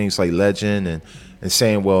 calling me things like legend and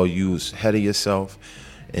saying, well, you was ahead of yourself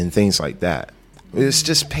and things like that. It's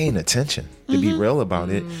just paying attention, to be real about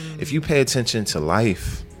it. If you pay attention to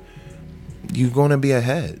life, you're going to be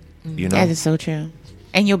ahead, That is so true.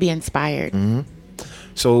 And you'll be inspired. Mm-hmm.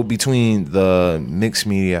 So between the mixed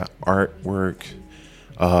media artwork,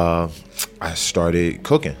 I started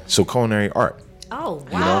cooking. So culinary art. Oh,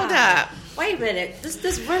 wow. Hold up. Wait a minute.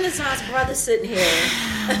 This Renaissance brother sitting here.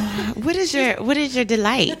 What is your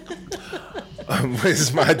delight? What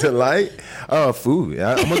is my delight? Oh, food.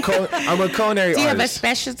 I'm a culinary artist. Do you have a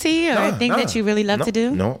specialty or a thing that you really love to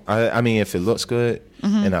do? No. I mean, if it looks good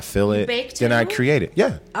and I feel it, then I create it.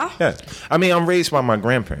 Yeah. Oh. Yeah. I mean, I'm raised by my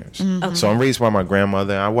grandparents. Mm-hmm. Okay. So I'm raised by my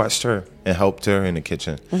grandmother. I watched her and helped her in the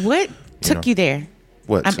kitchen. What took you there?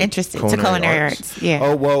 What? I'm interested to culinary arts. Yeah.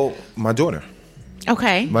 Oh, well, my daughter.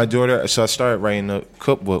 Okay. My daughter, so I started writing a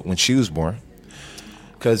cookbook when she was born.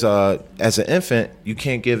 Because as an infant, you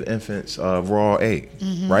can't give infants raw egg,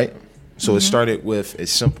 right? So it started with a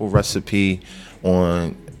simple recipe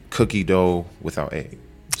on cookie dough without egg.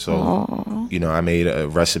 So, I made a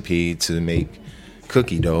recipe to make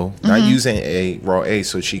cookie dough, not using a raw egg,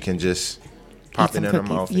 so she can just pop it in her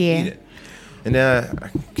mouth and eat it. And then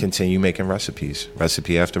I continue making recipes,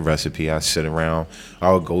 recipe after recipe. I sit around,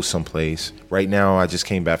 I'll go someplace. Right now, I just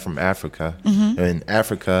came back from Africa. And in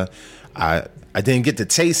Africa, I didn't get to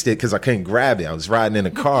taste it because I couldn't grab it. I was riding in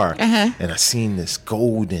a car, and I seen this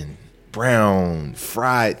golden brown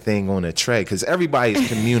fried thing on a tray because everybody's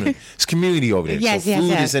community. It's community over there.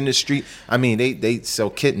 Food is in the street. I mean, they sell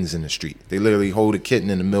kittens in the street. They literally hold a kitten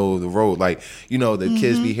in the middle of the road, like the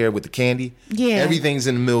kids be here with the candy. Yeah, everything's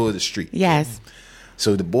in the middle of the street. Yes.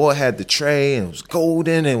 So the boy had the tray and it was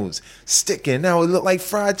golden and it was sticking. Now it looked like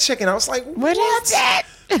fried chicken. I was like, what is that?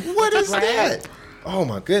 What is that? Oh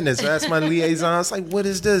my goodness. That's my liaison. I was like, what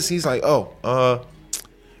is this? He's like,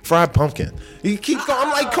 fried pumpkin. He keeps going. I'm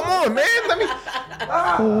like, come on, man. Let me.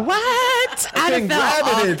 What? I'd have fell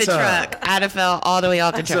off the truck. I'd have fell all the way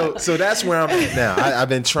off the truck. So that's where I'm at now. I've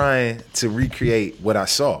been trying to recreate what I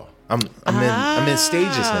saw. I'm in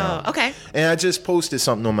stages now. Okay. And I just posted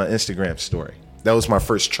something on my Instagram story. That was my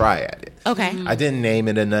first try at it. Okay. I didn't name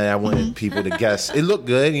it or nothing. I wanted people to guess. It looked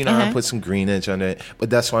good, I put some greenage on it. But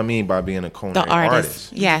that's what I mean by being a culinary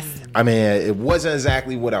artist. Yes. I mean, it wasn't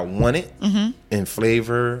exactly what I wanted in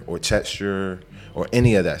flavor or texture or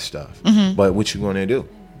any of that stuff. But what you gonna do?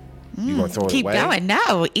 You gonna throw it away? Keep going.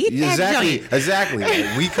 No, eat that joint. Exactly.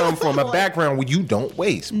 We come from a background where you don't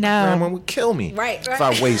waste. No. My grandma would kill me if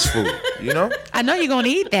I waste food. I know you're gonna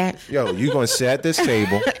eat that. Yo, you gonna sit at this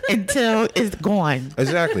table until it's gone.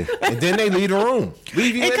 Exactly. And then they leave the room.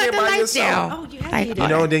 Leave you in there by yourself. Oh, you have to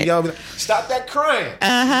and then y'all be like, stop that crying.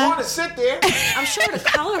 You want to sit there. I'm sure the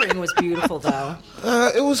coloring was beautiful though.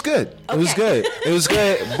 It was good. It was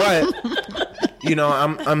good. But you know,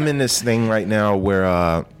 I'm in this thing right now where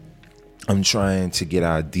I'm trying to get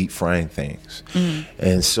out of deep frying things.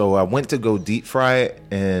 And so I went to go deep fry it,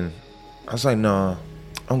 and I was like, no,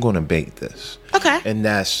 I'm going to bake this. Okay. And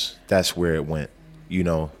that's where it went, you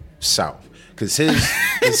know, south. Because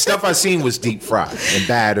his stuff I seen was deep fried and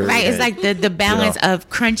battered. Right, it's and, like the balance of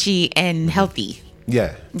crunchy and healthy.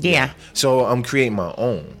 Yeah. So I'm creating my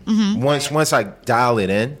own. Once I dial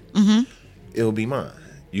it in, it'll be mine.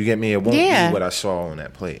 You get me? It won't be what I saw on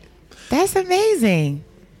that plate. That's amazing.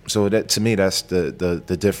 So that, to me, that's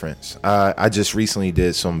the difference. I just recently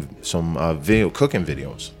did some cooking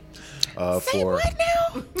videos. Say what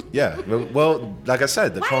now? Yeah. Well, like I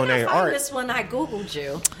said, the culinary art. This one I googled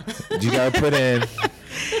you. You gotta put in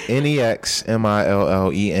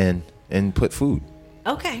NEXMILLEN and put food.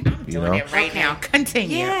 Okay. You know. Right now,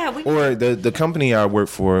 continue. Yeah. Or the company I work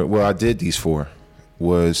for, well, I did these for,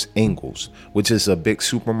 was Ingles, which is a big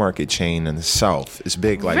supermarket chain in the South. It's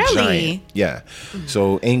big, like giant. Yeah.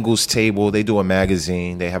 So Ingles Table, they do a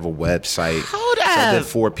magazine. They have a website. Hold So I did up.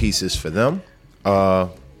 4 pieces for them.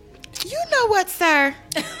 You know what, sir?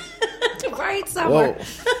 Right, Summer. Well,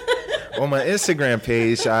 on my Instagram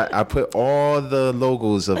page, I put all the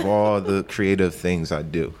logos of all the creative things I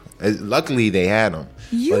do. Luckily, they had them.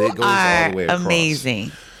 You but it goes all are the way across.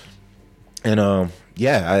 amazing. And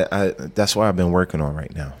yeah, I that's what I've been working on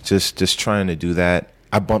right now. Just trying to do that.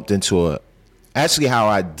 I bumped into actually how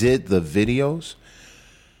I did the videos.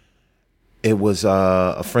 It was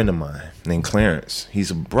a friend of mine named Clarence. He's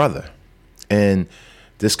a brother, and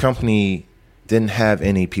this company didn't have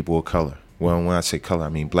any people of color. Well, when I say color, I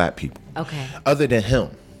mean black people. Okay. Other than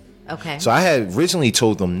him. Okay. So I had originally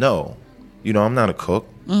told them, no, you know, I'm not a cook.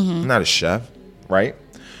 I'm not a chef, right?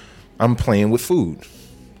 I'm playing with food.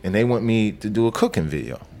 And they want me to do a cooking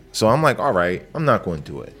video. So I'm like, all right, I'm not going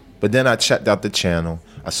to do it. But then I checked out the channel.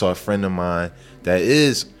 I saw a friend of mine that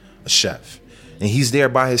is a chef. And he's there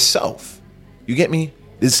by himself. You get me?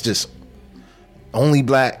 It's just only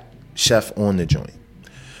black chef on the joint.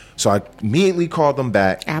 So I immediately called them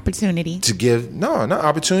back. Opportunity. To give, not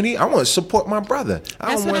opportunity. I want to support my brother.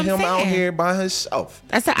 I don't want him out here by himself.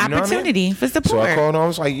 That's an opportunity for support. So I called him. I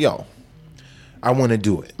was like, yo, I want to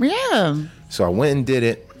do it. Yeah. So I went and did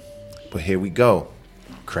it. But here we go.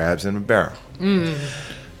 Crabs in a barrel.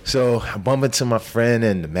 So I bump into my friend,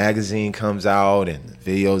 and the magazine comes out and the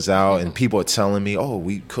video's out, and people are telling me, oh,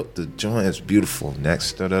 we cooked the joint. It's beautiful.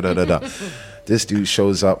 Next, da-da-da-da-da. This dude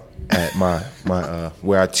shows up at my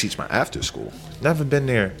where I teach my after school. Never been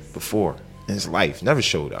there before in his life. Never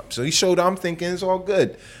showed up. So he showed up. I'm thinking it's all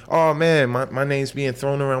good. Oh, man, my name's being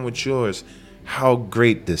thrown around with yours. How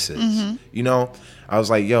great this is. You know, I was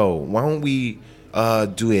like, yo, why don't we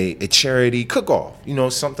do a charity cook-off? You know,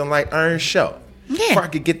 something like Iron Chef. Yeah. If I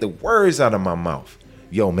could get the words out of my mouth.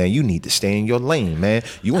 Yo, man, you need to stay in your lane, man.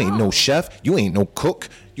 You ain't no chef. You ain't no cook.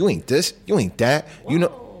 You ain't this. You ain't that. You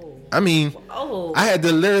know. I mean, I had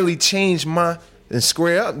to literally change and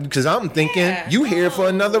square up because I'm thinking you here for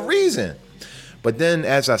another reason. But then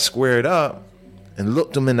as I squared up and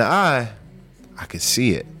looked them in the eye, I could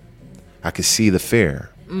see it. I could see the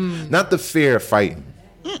fear. Not the fear of fighting,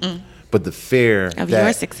 but the fear of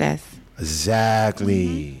your success.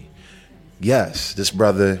 Exactly. Yes, this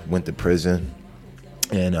brother went to prison,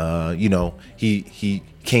 and you know, he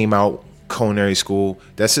came out culinary school.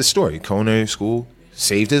 That's his story. Culinary school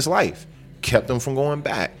saved his life, kept him from going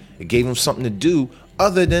back. It gave him something to do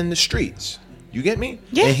other than the streets. You get me?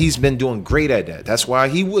 Yeah. And he's been doing great at that. That's why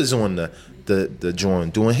he was on the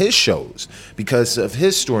joint doing his shows, because of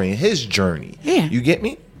his story and his journey. Yeah. You get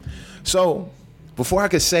me? So before I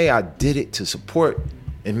could say I did it to support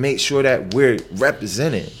and make sure that we're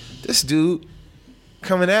represented, this dude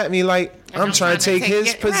coming at me like I'm trying to take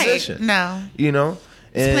his position. Right. No. You know?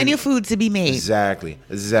 There's plenty of food to be made. Exactly.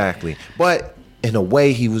 But in a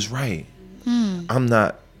way, he was right.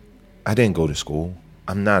 I didn't go to school.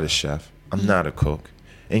 I'm not a chef. I'm not a cook.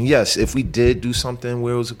 And yes, if we did do something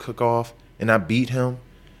where it was a cook-off and I beat him,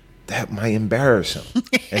 that might embarrass him.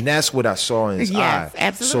 And that's what I saw in his eye.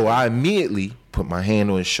 Absolutely. So I immediately put my hand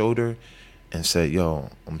on his shoulder and said, yo,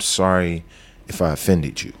 I'm sorry if I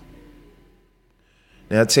offended you.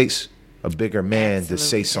 Now, it takes a bigger man to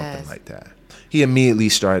say something like that. He immediately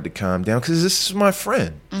started to calm down because this is my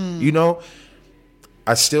friend. You know,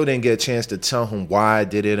 I still didn't get a chance to tell him why I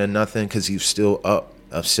did it or nothing because he was still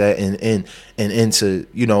upset and into,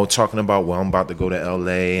 you know, talking about, well, I'm about to go to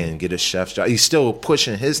LA and get a chef's job. He's still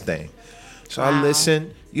pushing his thing. So I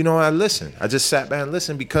listened. You know, I listened. I just sat back and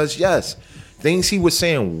listened because, yes, things he was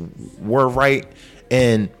saying were right,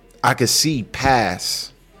 and I could see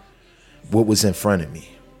past what was in front of me.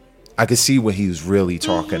 I could see what he was really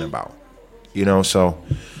talking about. You know, so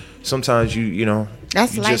sometimes you know,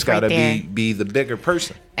 That's you life just gotta right be the bigger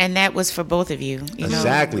person. And that was for both of you. You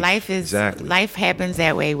Exactly. know, life happens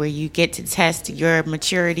that way, where you get to test your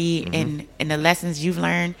maturity and the lessons you've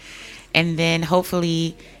learned, and then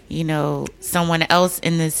hopefully, you know, someone else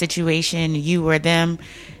in the situation, you or them,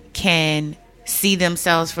 can see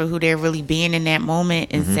themselves for who they're really being in that moment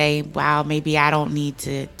and say, wow, maybe I don't need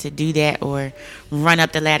to do that, or run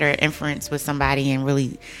up the ladder of inference with somebody and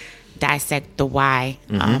really dissect the why,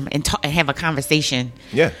 and have a conversation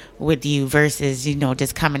with you, versus, you know,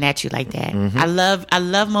 just coming at you like that. I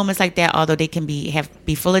love moments like that, although they can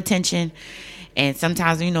be full of tension and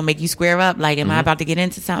sometimes, you know, make you square up like, am I about to get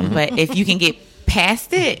into something? But if you can get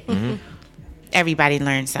past it, everybody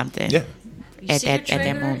learns something. You see at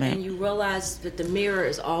that moment, and you realize that the mirror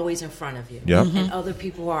is always in front of you, Yep. and other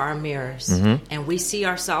people are our mirrors, and we see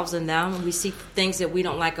ourselves in them, and we see things that we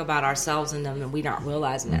don't like about ourselves in them, and we're not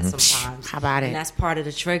realizing that sometimes. How about it? And that's part of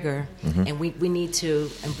the trigger, and we need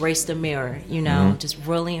to embrace the mirror, you know, just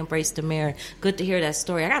really embrace the mirror. Good to hear that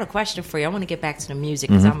story. I got a question for you. I want to get back to the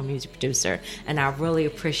music, because I'm a music producer, and I really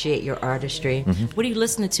appreciate your artistry. What are you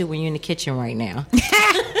listening to when you're in the kitchen right now?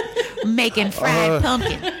 Making fried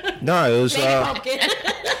pumpkin. No, it was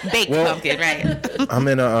Baked pumpkin, right? I'm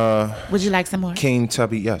in a Would you like some more? King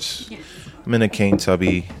Tubby, yes. I'm in a King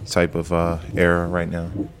Tubby type of era right now.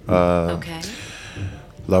 Okay.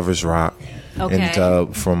 Lovers Rock. Okay.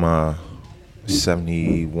 And from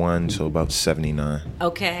 71 to about 79.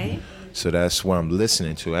 Okay. So that's what I'm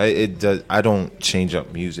listening to. I don't change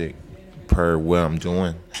up music per what I'm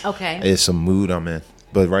doing. Okay. It's a mood I'm in.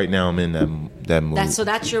 But right now I'm in that mood.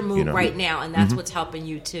 That's your mood, you know. right now, and that's what's helping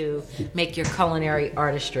you to make your culinary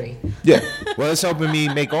artistry. Yeah. Well, it's helping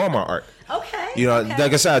me make all my art. Okay. You know, okay.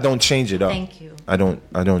 like I said, I don't change it up. Thank you. I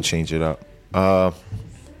don't change it up.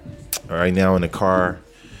 Right now in the car,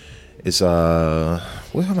 it's what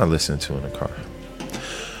am I listening to in the car?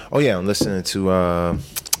 Oh yeah, I'm listening to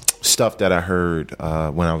stuff that I heard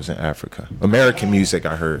when I was in Africa. American music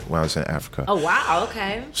I heard when I was in Africa. Oh wow,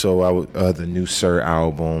 okay. So the new Sir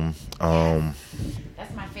album.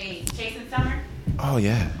 That's my fave. Chasing Summer. Oh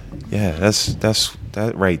yeah, that's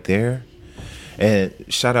that right there. And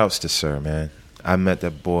shout outs to Sir, man. I met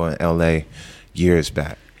that boy in L.A. years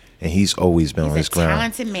back, and he's always been on his ground.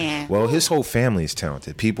 Talented man. Well, his whole family is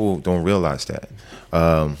talented. People don't realize that.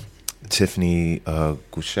 Tiffany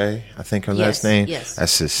Goucher, I think her last name. Yes.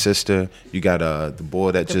 That's his sister. You got the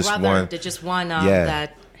boy that The just brother won. that just won Yeah,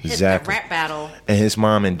 that hit exactly. that rap battle. And his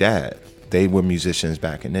mom and dad, they were musicians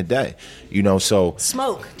back in the day. You know, so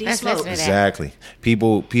Smoke, D Let's Smoke. listen to that. exactly.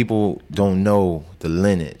 People don't know the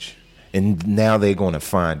lineage, and now they're going to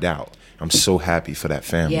find out. I'm so happy for that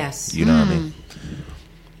family. Yes. You know what I mean?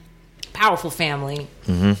 Powerful family.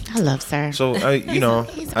 I love Sir. So you know,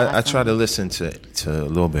 He's I awesome. try to listen to a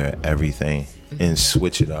little bit of everything and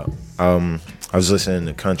switch it up. I was listening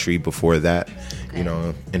to country before that, you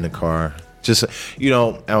know, in the car. Just you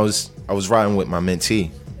know, I was riding with my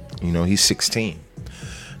mentee. You know, he's 16,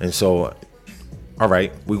 and so all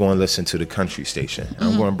right, we're going to listen to the country station.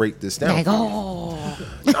 I'm going to break this down. Like, oh,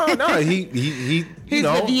 No, he you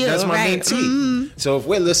know, with you, that's my right. mentee. So if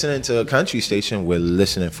we're listening to a country station, we're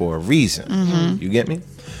listening for a reason. You get me?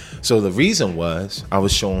 So the reason was I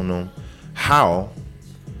was showing them how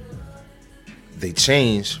they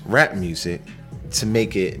changed rap music to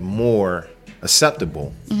make it more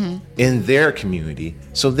acceptable in their community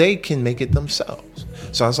so they can make it themselves.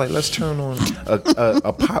 So I was like, let's turn on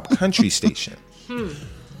a pop country station.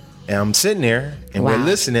 And I'm sitting there and we're Wow.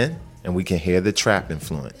 listening and we can hear the trap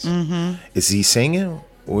influence. Is he singing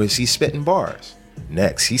or is he spitting bars?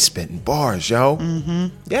 Next, he's spitting bars, yo.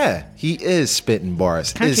 Yeah, he is spitting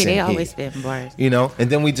bars. country, isn't they he? always spitting bars. You know, and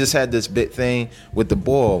then we just had this big thing with the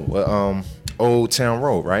boy, Old Town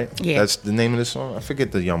Road, right? Yeah. That's the name of the song. I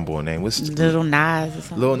forget the young boy name. What's Little Nas or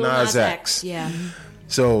something. Lil Lil Nas X. Yeah.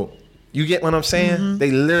 So you get what I'm saying?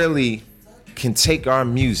 They literally can take our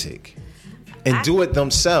music and do it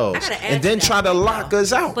themselves, I gotta add and then to try that, to lock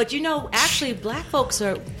us out. But you know, actually, black folks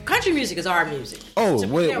are country music is our music. Oh, To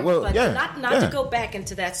be well, fair, well, but yeah, not yeah. to go back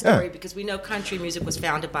into that story Yeah. because we know country music was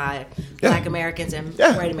founded by Yeah. Black Americans and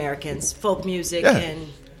Yeah. white Americans. Folk music Yeah. and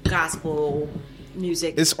gospel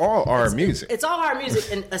music. It's all our music. It's all our music,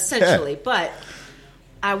 and essentially. But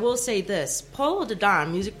I will say this: Polo the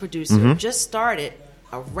Don, music producer, Mm-hmm. just started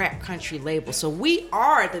a rap country label. So we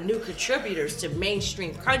are the new contributors to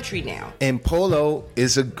mainstream country now. And Polo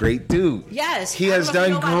is a great dude. Yes. He has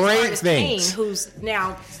done great things. Kane, who's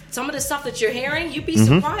now, some of the stuff that you're hearing, you'd be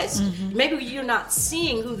surprised. Maybe you're not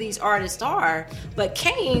seeing who these artists are, but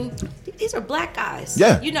Kane, these are black guys.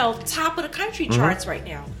 Yeah. You know, top of the country charts right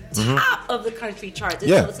now. Top of the country charts.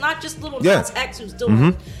 Yeah. So it's not just Lil Nas X who's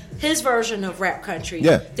doing his version of rap country.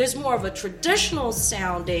 Yeah. There's more of a traditional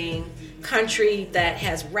sounding country that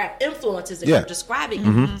has rap influences that you're describing.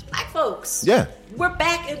 It's black folks. Yeah. We're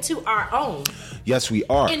back into our own. Yes, we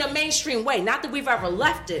are. In a mainstream way. Not that we've ever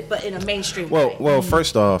left it, but in a mainstream way. Well,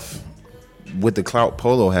 first off, with the clout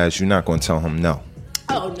Polo has, you're not going to tell him no.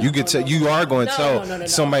 Oh, no, you could tell. You are going to tell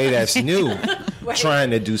somebody that's new,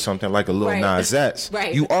 trying to do something like a Lil Nas X.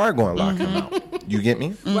 Right. You are going to lock him out. You get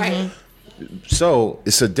me? Right. So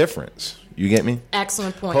it's a difference. You get me?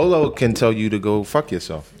 Excellent point. Polo can tell you to go fuck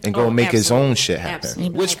yourself and go make his own shit happen,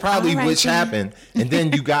 Absolutely. which happened, and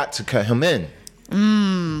then you got to cut him in.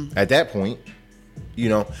 At that point, you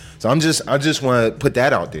know. So I just want to put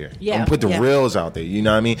that out there. Yeah. I'm put the reels out there. You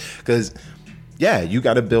know what I mean? Because you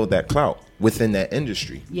got to build that clout within that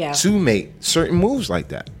industry to make certain moves like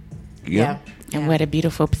that. Yeah. And what a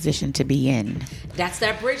beautiful position to be in. That's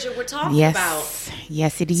that bridge that we're talking about.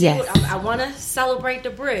 Yes, it is. I want to celebrate the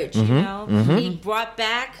bridge. You know, he brought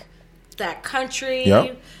back that country.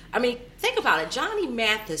 Yep. I mean, think about it. Johnny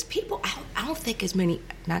Mathis. People, I don't think as many.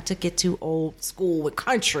 Not to get too old school with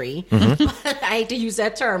country, but I hate to use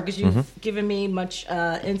that term because you've given me much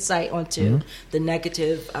insight onto the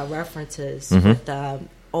negative references with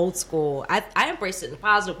old school. I embraced it in a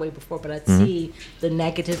positive way before, but I see the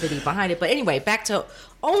negativity behind it. But anyway, back to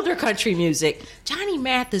older country music. Johnny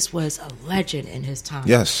Mathis was a legend in his time.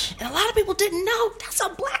 Yes. And a lot of people didn't know that's a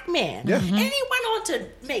black man. Yeah. And he went on to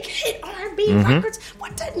make hit R&B records.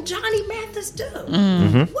 What didn't Johnny Mathis do?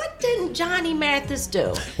 What didn't Johnny Mathis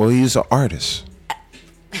do? Well, he's an artist.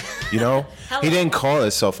 You know, he didn't call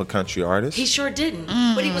himself a country artist. He sure didn't.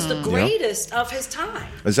 But he was the greatest of his time.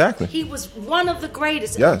 Exactly. He was one of the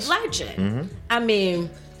greatest. Yes. Legend. I mean,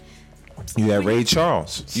 you had Ray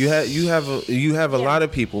Charles. You have a lot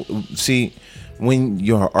of people. See, when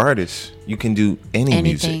you're an artist, you can do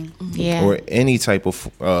Anything. music, or any type of.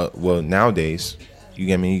 Well, nowadays, you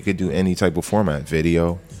get me. You could do any type of format,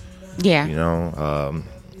 video. Yeah. You know,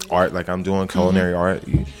 art like I'm doing, culinary art.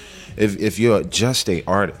 If you're just a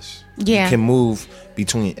artist, you can move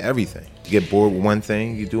between everything. You get bored with one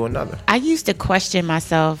thing, you do another. I used to question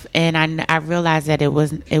myself, and I realized that it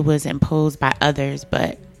was imposed by others.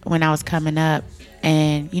 But when I was coming up,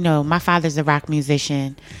 and you know, my father's a rock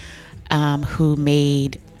musician who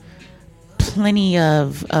made plenty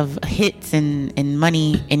of hits and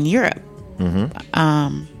money in Europe.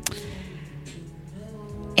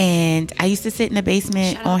 And I used to sit in the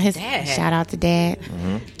basement shout out to Dad,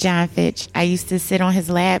 John Fitch. I used to sit on his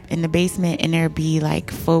lap in the basement, and there'd be like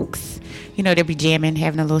folks, you know, they'd be jamming,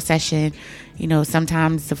 having a little session. You know,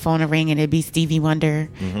 sometimes the phone would ring and it'd be Stevie Wonder,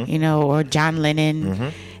 you know, or John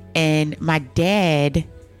Lennon. And my dad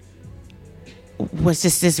was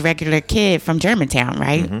just this regular kid from Germantown,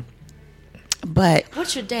 right? But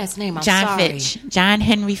what's your dad's name? I'm John sorry. Fitch, John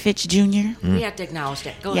Henry Fitch Jr. We have to acknowledge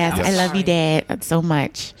that. Go Yes, ahead. I love you, Dad, so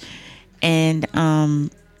much. And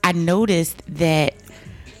I noticed that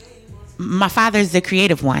my father's the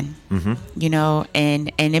creative one, you know,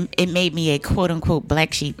 and it made me a quote unquote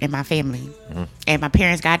black sheep in my family. And my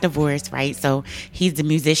parents got divorced, right? So he's the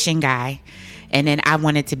musician guy. And then I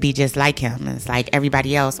wanted to be just like him. It's like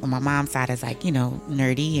everybody else on my mom's side is like, you know,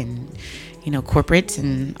 nerdy and, you know, corporate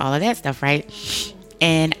and all of that stuff, right?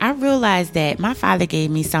 And I realized that my father gave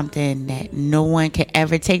me something that no one could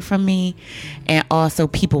ever take from me, and also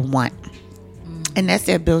people want. And that's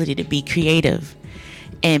the ability to be creative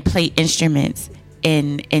and play instruments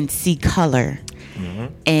and see color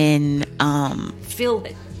and Feel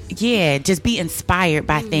it. yeah, just be inspired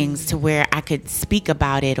by things to where I could speak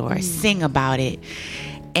about it or sing about it.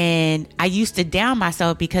 And I used to down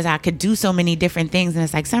myself because I could do so many different things. And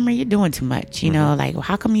it's like, Summer, you're doing too much. You know, like, well,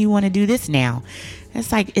 how come you want to do this now?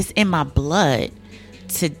 It's like, it's in my blood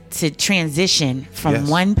to transition from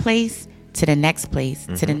one place to the next place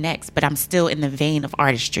to the next. But I'm still in the vein of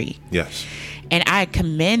artistry. Yes. And I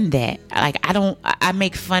commend that. Like, I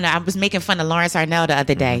was making fun of Lawrence Arnell the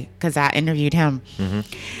other day because I interviewed him.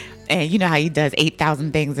 And you know how he does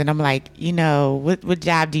 8,000 things. And I'm like, you know, what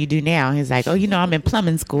job do you do now? He's like, oh, you know, I'm in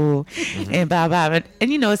plumbing school and blah, blah, blah. And,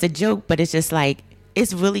 you know, it's a joke, but it's just like,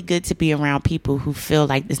 it's really good to be around people who feel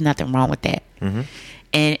like there's nothing wrong with that.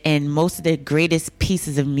 And most of the greatest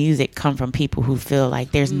pieces of music come from people who feel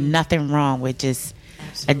like there's nothing wrong with just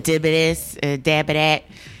a dib of this, a dab of that.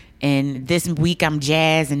 And this week I'm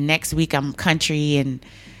jazz, and next week I'm country, and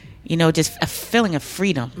just a feeling of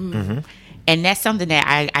freedom. Mm-hmm. And that's something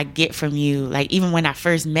that I get from you. Like, even when I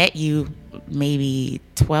first met you, maybe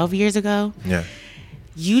 12 years ago,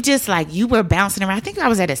 you just you were bouncing around. I think I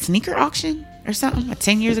was at a sneaker auction or something.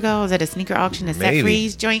 10 years ago, I was at a sneaker auction, a Seth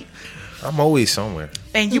Freeze joint. I'm always somewhere.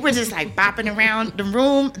 And you were just bopping around the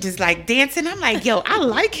room, just dancing. I'm like, yo, I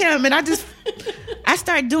like him. And I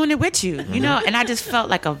started doing it with you, and I just felt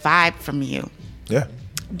like a vibe from you. Yeah.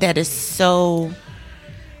 That is so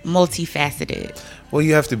multifaceted. Well,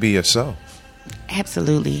 you have to be yourself.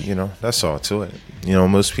 Absolutely. That's all to it.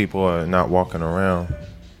 Most people are not walking around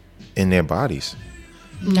in their bodies.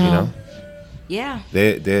 No. Yeah.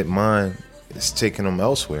 Their mind is taking them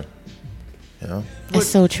elsewhere. It's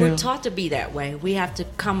so true. We're taught to be that way. We have to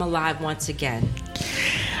come alive once again.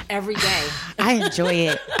 Every day. I enjoy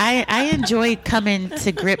it. I enjoy coming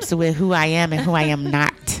to grips with who I am and who I am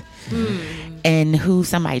not. And who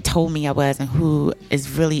somebody told me I was, and who is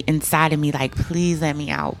really inside of me, please let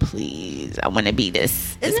me out, please. I want to be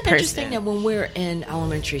this Isn't it person. interesting that when we're in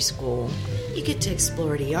elementary school, you get to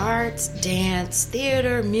explore the arts, dance,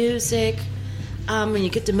 theater, music. When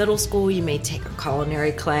you get to middle school, you may take a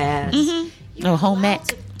culinary class. Mm-hmm. Or home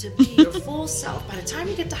ec. To be your full self. By the time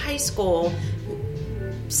you get to high school,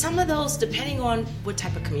 some of those, depending on what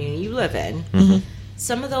type of community you live in,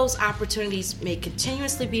 some of those opportunities may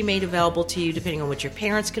continuously be made available to you depending on what your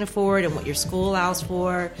parents can afford and what your school allows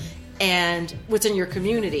for and what's in your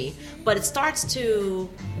community. But it starts to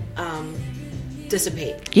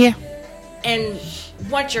dissipate. Yeah. And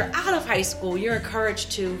once you're out of high school, you're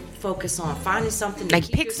encouraged to focus on finding something to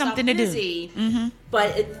keep pick yourself something to busy, do.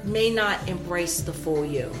 But it may not embrace the full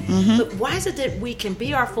you. But why is it that we can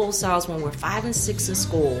be our full selves when we're 5 and 6 in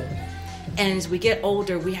school, and as we get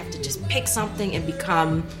older, we have to just pick something and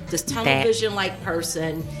become this tunnel vision-like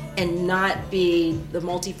person and not be the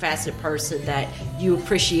multifaceted person that you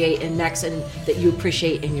appreciate and that you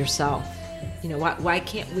appreciate in yourself? Why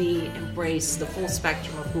can't we embrace the full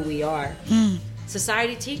spectrum of who we are?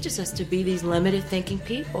 Society teaches us to be these limited thinking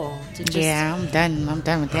people. Yeah, I'm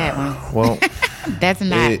done with that one. Well, that's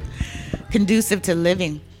not conducive to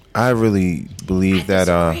living. I really believe that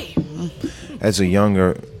as the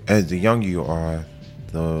younger you are,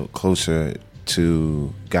 the closer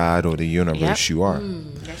to God or the universe you are.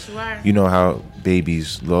 Yes, you are. You know how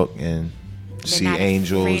babies look and see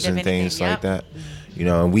angels and things like that.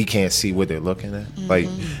 And we can't see what they're looking at.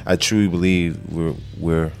 I truly believe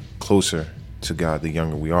we're closer to God the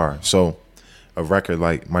younger we are. So a record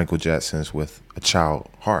like Michael Jackson's with a child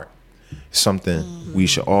heart, something we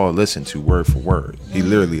should all listen to word for word. He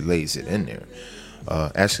literally lays it in there.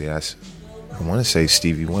 Actually, I want to say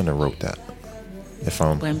Stevie Wonder wrote that.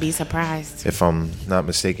 Wouldn't be surprised. If I'm not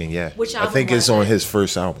mistaken, yeah. Which I think it's on his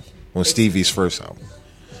first album, on Stevie's first album.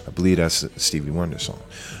 I believe that's a Stevie Wonder song.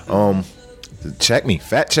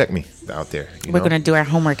 Fact check me out there. We're going to do our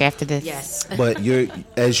homework after this. Yes. But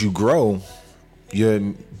as you grow,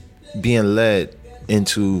 you're being led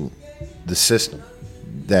into the system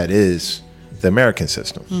that is the American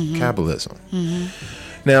system, capitalism.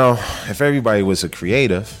 Now, if everybody was a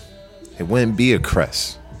creative, it wouldn't be a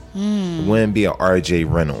Crest. It wouldn't be a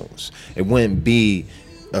RJ Reynolds. It wouldn't be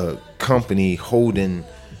a company holding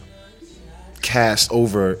cast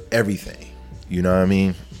over everything. You know what I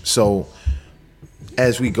mean? So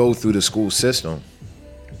as we go through the school system,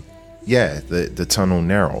 the tunnel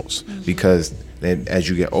narrows because then as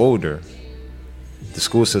you get older, the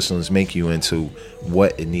school systems make you into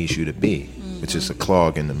what it needs you to be, which is a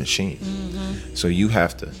clog in the machine. So you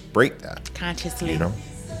have to break that consciously.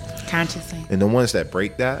 Consciously. And the ones that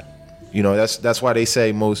break that, that's why they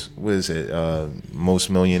say most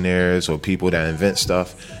millionaires or people that invent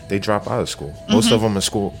stuff, they drop out of school. Most of them are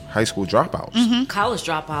high school dropouts. College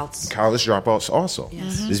dropouts. College dropouts also.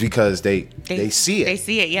 It's because they see it. They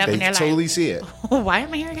see it, yeah. They and they're totally see it. Why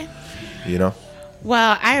am I here again?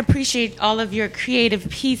 Well, I appreciate all of your creative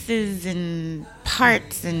pieces and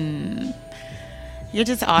parts, and you're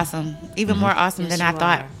just awesome. Even more awesome than I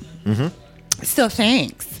thought. So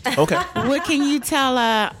thanks. Okay. What can you tell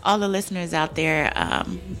all the listeners out there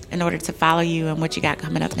in order to follow you and what you got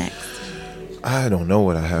coming up next? I don't know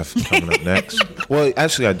what I have coming up next. Well,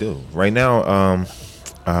 actually, I do. Right now,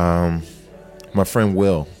 my friend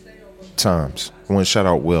Will Times. I want to shout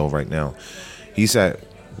out Will right now. He's at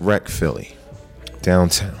Rec Philly,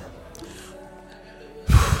 downtown.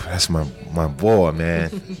 That's my boy, man.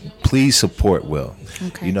 Please support Will.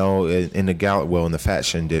 Okay. In the Gallup, in the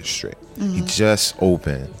fashion district. He just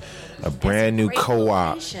opened. a brand new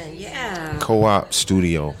co-op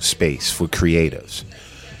studio space for creatives.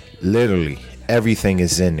 Literally everything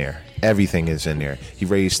is in there. Everything is in there. He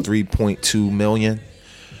raised $3.2 million.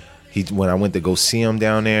 When I went to go see him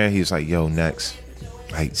down there, he was like, "Yo, next,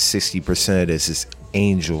 like 60% of this is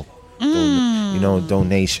angel,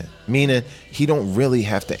 donation." Meaning he don't really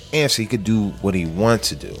have to answer. He could do what he wants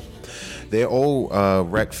to do. Their old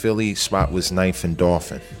Rec Philly spot was Ninth and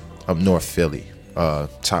Dolphin up North Philly,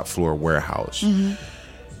 top floor warehouse.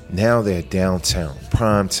 Now they're downtown,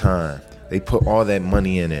 prime time. They put all that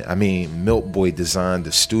money in it. I mean, Milk Boy designed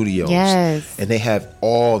the studios. Yes. And they have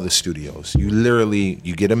all the studios. You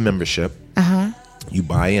get a membership. You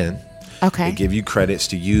buy in. Okay. They give you credits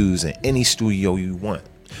to use in any studio you want.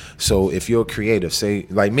 So if you're a creative, say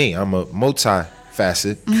like me, I'm a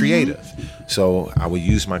multi-facet creative. So I would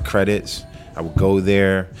use my credits. I would go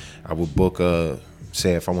there. I would book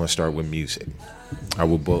say if I want to start with music, I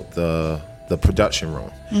would book the production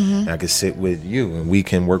room. And I could sit with you and we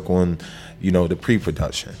can work on, the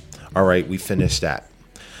pre-production. All right, we finished that.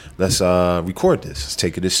 Let's record this. Let's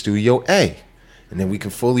take it to Studio A. And then we can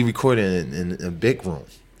fully record it in a big room.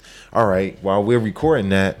 All right, while we're recording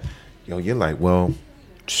that, you're like, well,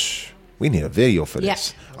 we need a video for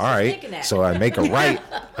this. All right, so I make a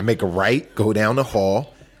right, go down the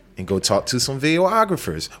hall and go talk to some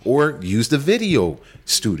videographers or use the video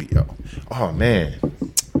studio. Oh, man,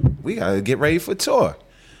 we got to get ready for tour.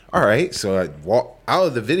 All right, so I walk out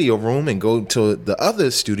of the video room and go to the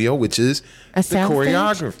other studio, which is the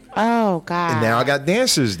choreographer. Oh, God. And now I got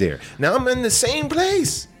dancers there. Now I'm in the same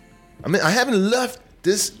place. I haven't left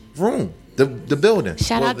this room, the building.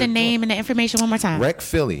 Shout out the name and the information one more time. Rec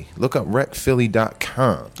Philly. Look up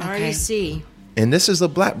recphilly.com. REC. And this is a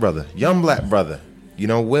black brother, young black brother.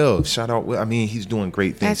 Will. Shout out Will. I mean, he's doing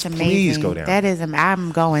great things. That's amazing. Please go down. That is,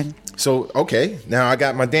 I'm going. So, okay, now I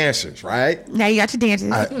got my dancers, right? Now you got your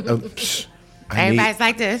dancers. Everybody's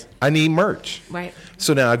like this. I need merch. Right.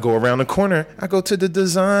 So now I go around the corner. I go to the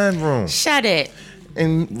design room. Shut it.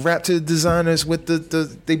 And rap to the designers with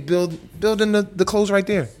they building the clothes right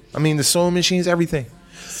there. I mean, the sewing machines, everything.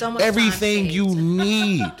 So much everything you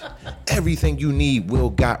need. Everything you need, Will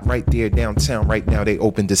got right there downtown right now. They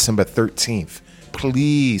open December 13th.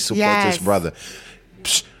 Please support this brother.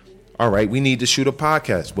 Psh, all right, we need to shoot a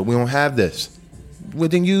podcast, but we don't have this. We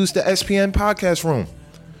then use the SPN podcast room.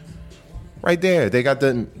 Right there. They got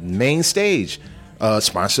the main stage.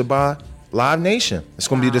 Sponsored by Live Nation. It's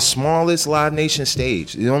going to be the smallest Live Nation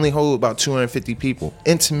stage. It only holds about 250 people.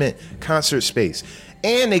 Intimate concert space.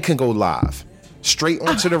 And they can go live. Straight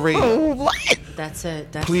onto the radio. What? That's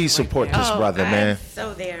it. Please support this brother, man.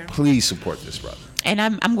 So there. Please support this brother. And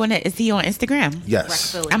I'm going to, is he on Instagram?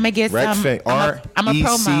 Yes. I'm going to get some. I'm a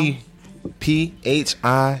promo.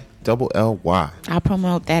 RECPHILLY. I'll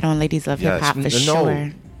promote that on Ladies Love Hip Hop for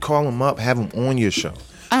sure. Call him up, have him on your show.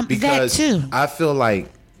 Because that too. I feel like,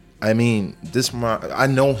 I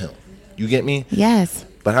know him. You get me? Yes.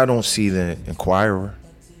 But I don't see the Inquirer.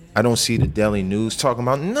 I don't see the Daily News talking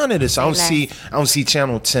about none of this. I don't see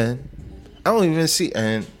Channel 10. I don't even see,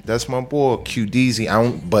 and that's my boy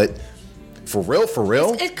QDZ. But for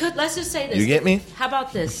real. It could. Let's just say this. You get me? How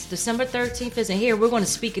about this? December 13th isn't here. We're going to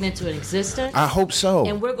speak it into existence. I hope so.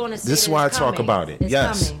 And we're going to see this is why I talk about it.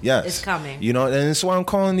 Yes. It's coming. And that's why I'm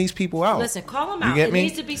calling these people out. Listen, call them out. You get me? It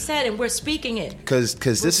needs to be said, and we're speaking it. Because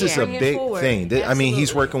this is a big thing.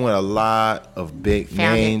 He's working with a lot of big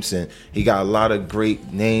names, and he got a lot of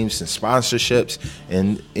great names and sponsorships,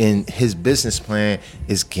 and in his business plan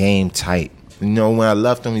is game tight. When I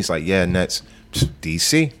left him, he's like, yeah, next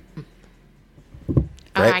DC.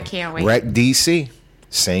 I can't wait. Rec DC,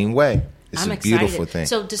 same way. It's I'm a excited. beautiful thing.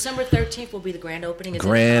 So December 13th will be the grand opening.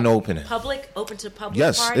 Opening. Open to public.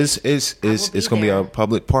 Yes, party? it's going to be a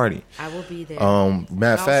public party. I will be there.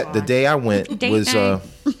 Matter of fact, the day I went was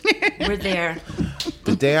we're there.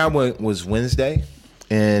 The day I went was Wednesday,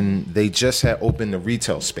 and they just had opened the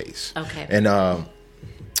retail space. Okay. And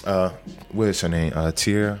what's her name?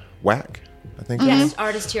 Tia Wack. I think. Yes,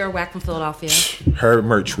 artist Tierra Whack from Philadelphia. Her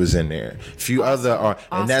merch was in there. A few other Awesome.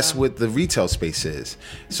 And that's what the retail space is.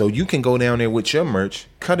 So you can go down there with your merch,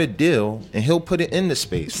 cut a deal, and he'll put it in the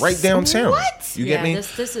space right downtown. What? You get me?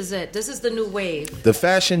 This is it. This is the new wave. The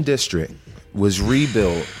Fashion District was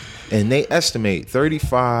rebuilt, and they estimate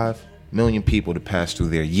 35 million people to pass through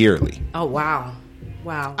there yearly. Oh wow.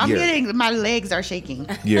 I'm getting, my legs are shaking.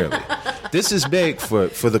 Yearly. This is big for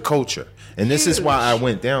the culture. And this is why I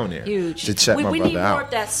went down there. Huge. To check my brother out. We need more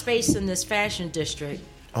of that space in this fashion district.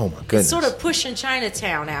 Oh my goodness. It's sort of pushing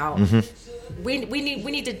Chinatown out. we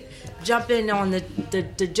need to jump in on the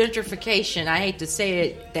gentrification. I hate to say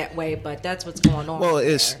it that way, but that's what's going on. Well,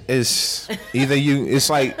 it's either you. It's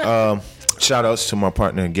like shout outs to my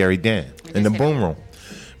partner Gary Dan in the Boom Room.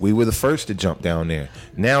 We were the first to jump down there.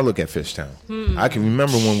 Now look at Fishtown. I can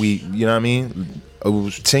remember when we, you know what I mean? It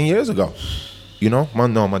was 10 years ago. You know, my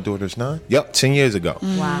daughter's 9. Yep, 10 years ago.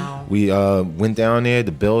 Wow. We went down there,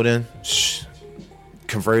 the building,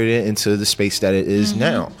 converted it into the space that it is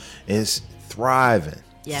now. And it's thriving.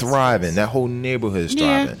 Yes, thriving. yes. That whole neighborhood is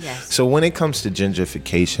thriving. Yes. So when it comes to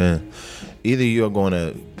gentrification, either you're going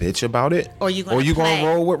to bitch about it, or you're going to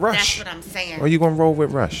roll with Rush. That's what I'm saying. Or you're going to roll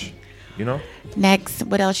with Rush. You know? Next,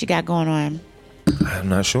 what else you got going on? I'm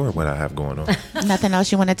not sure what I have going on. Nothing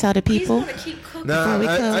else you want to tell the people? He's gonna keep cooking.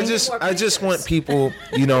 No, I just want people,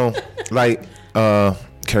 you know, like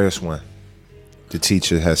Karis One, the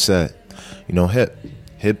teacher has said, you know, hip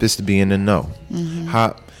is to be in the know.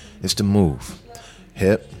 Hop is to move.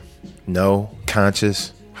 Hip, no,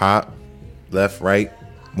 conscious, hop, left, right,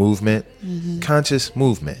 movement, conscious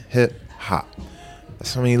movement, hip, hop.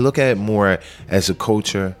 So I mean, look at it more as a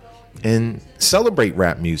culture and celebrate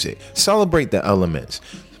rap music, celebrate the elements,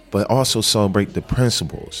 but also celebrate the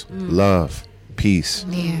principles: love, peace,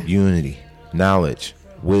 unity, knowledge,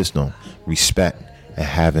 wisdom, respect, and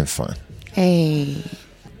having fun. Hey,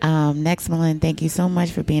 Next Malin, thank you so much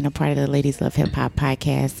for being a part of the Ladies Love Hip Hop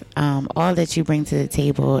podcast. All that you bring to the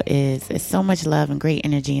table is so much love and great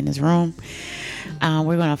energy in this room.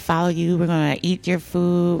 We're going to follow you. We're going to eat your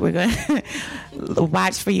food. We're going to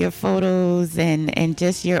watch for your photos and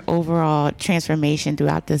just your overall transformation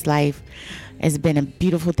throughout this life. It's been a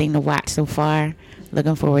beautiful thing to watch so far.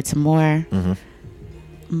 Looking forward to more.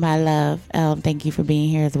 My love, thank you for being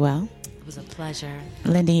here as well. It was a pleasure.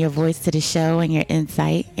 Lending your voice to the show and your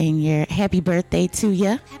insight and your happy birthday to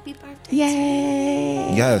you. Happy birthday.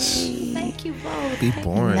 Yay. Yes. Thank you both. Be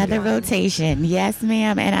born. Another rotation. Yes,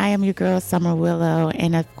 ma'am. And I am your girl, Summer Willow.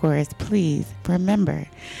 And of course, please remember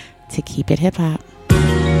to keep it hip hop.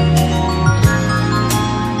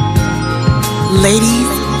 Ladies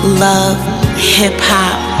love hip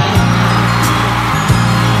hop.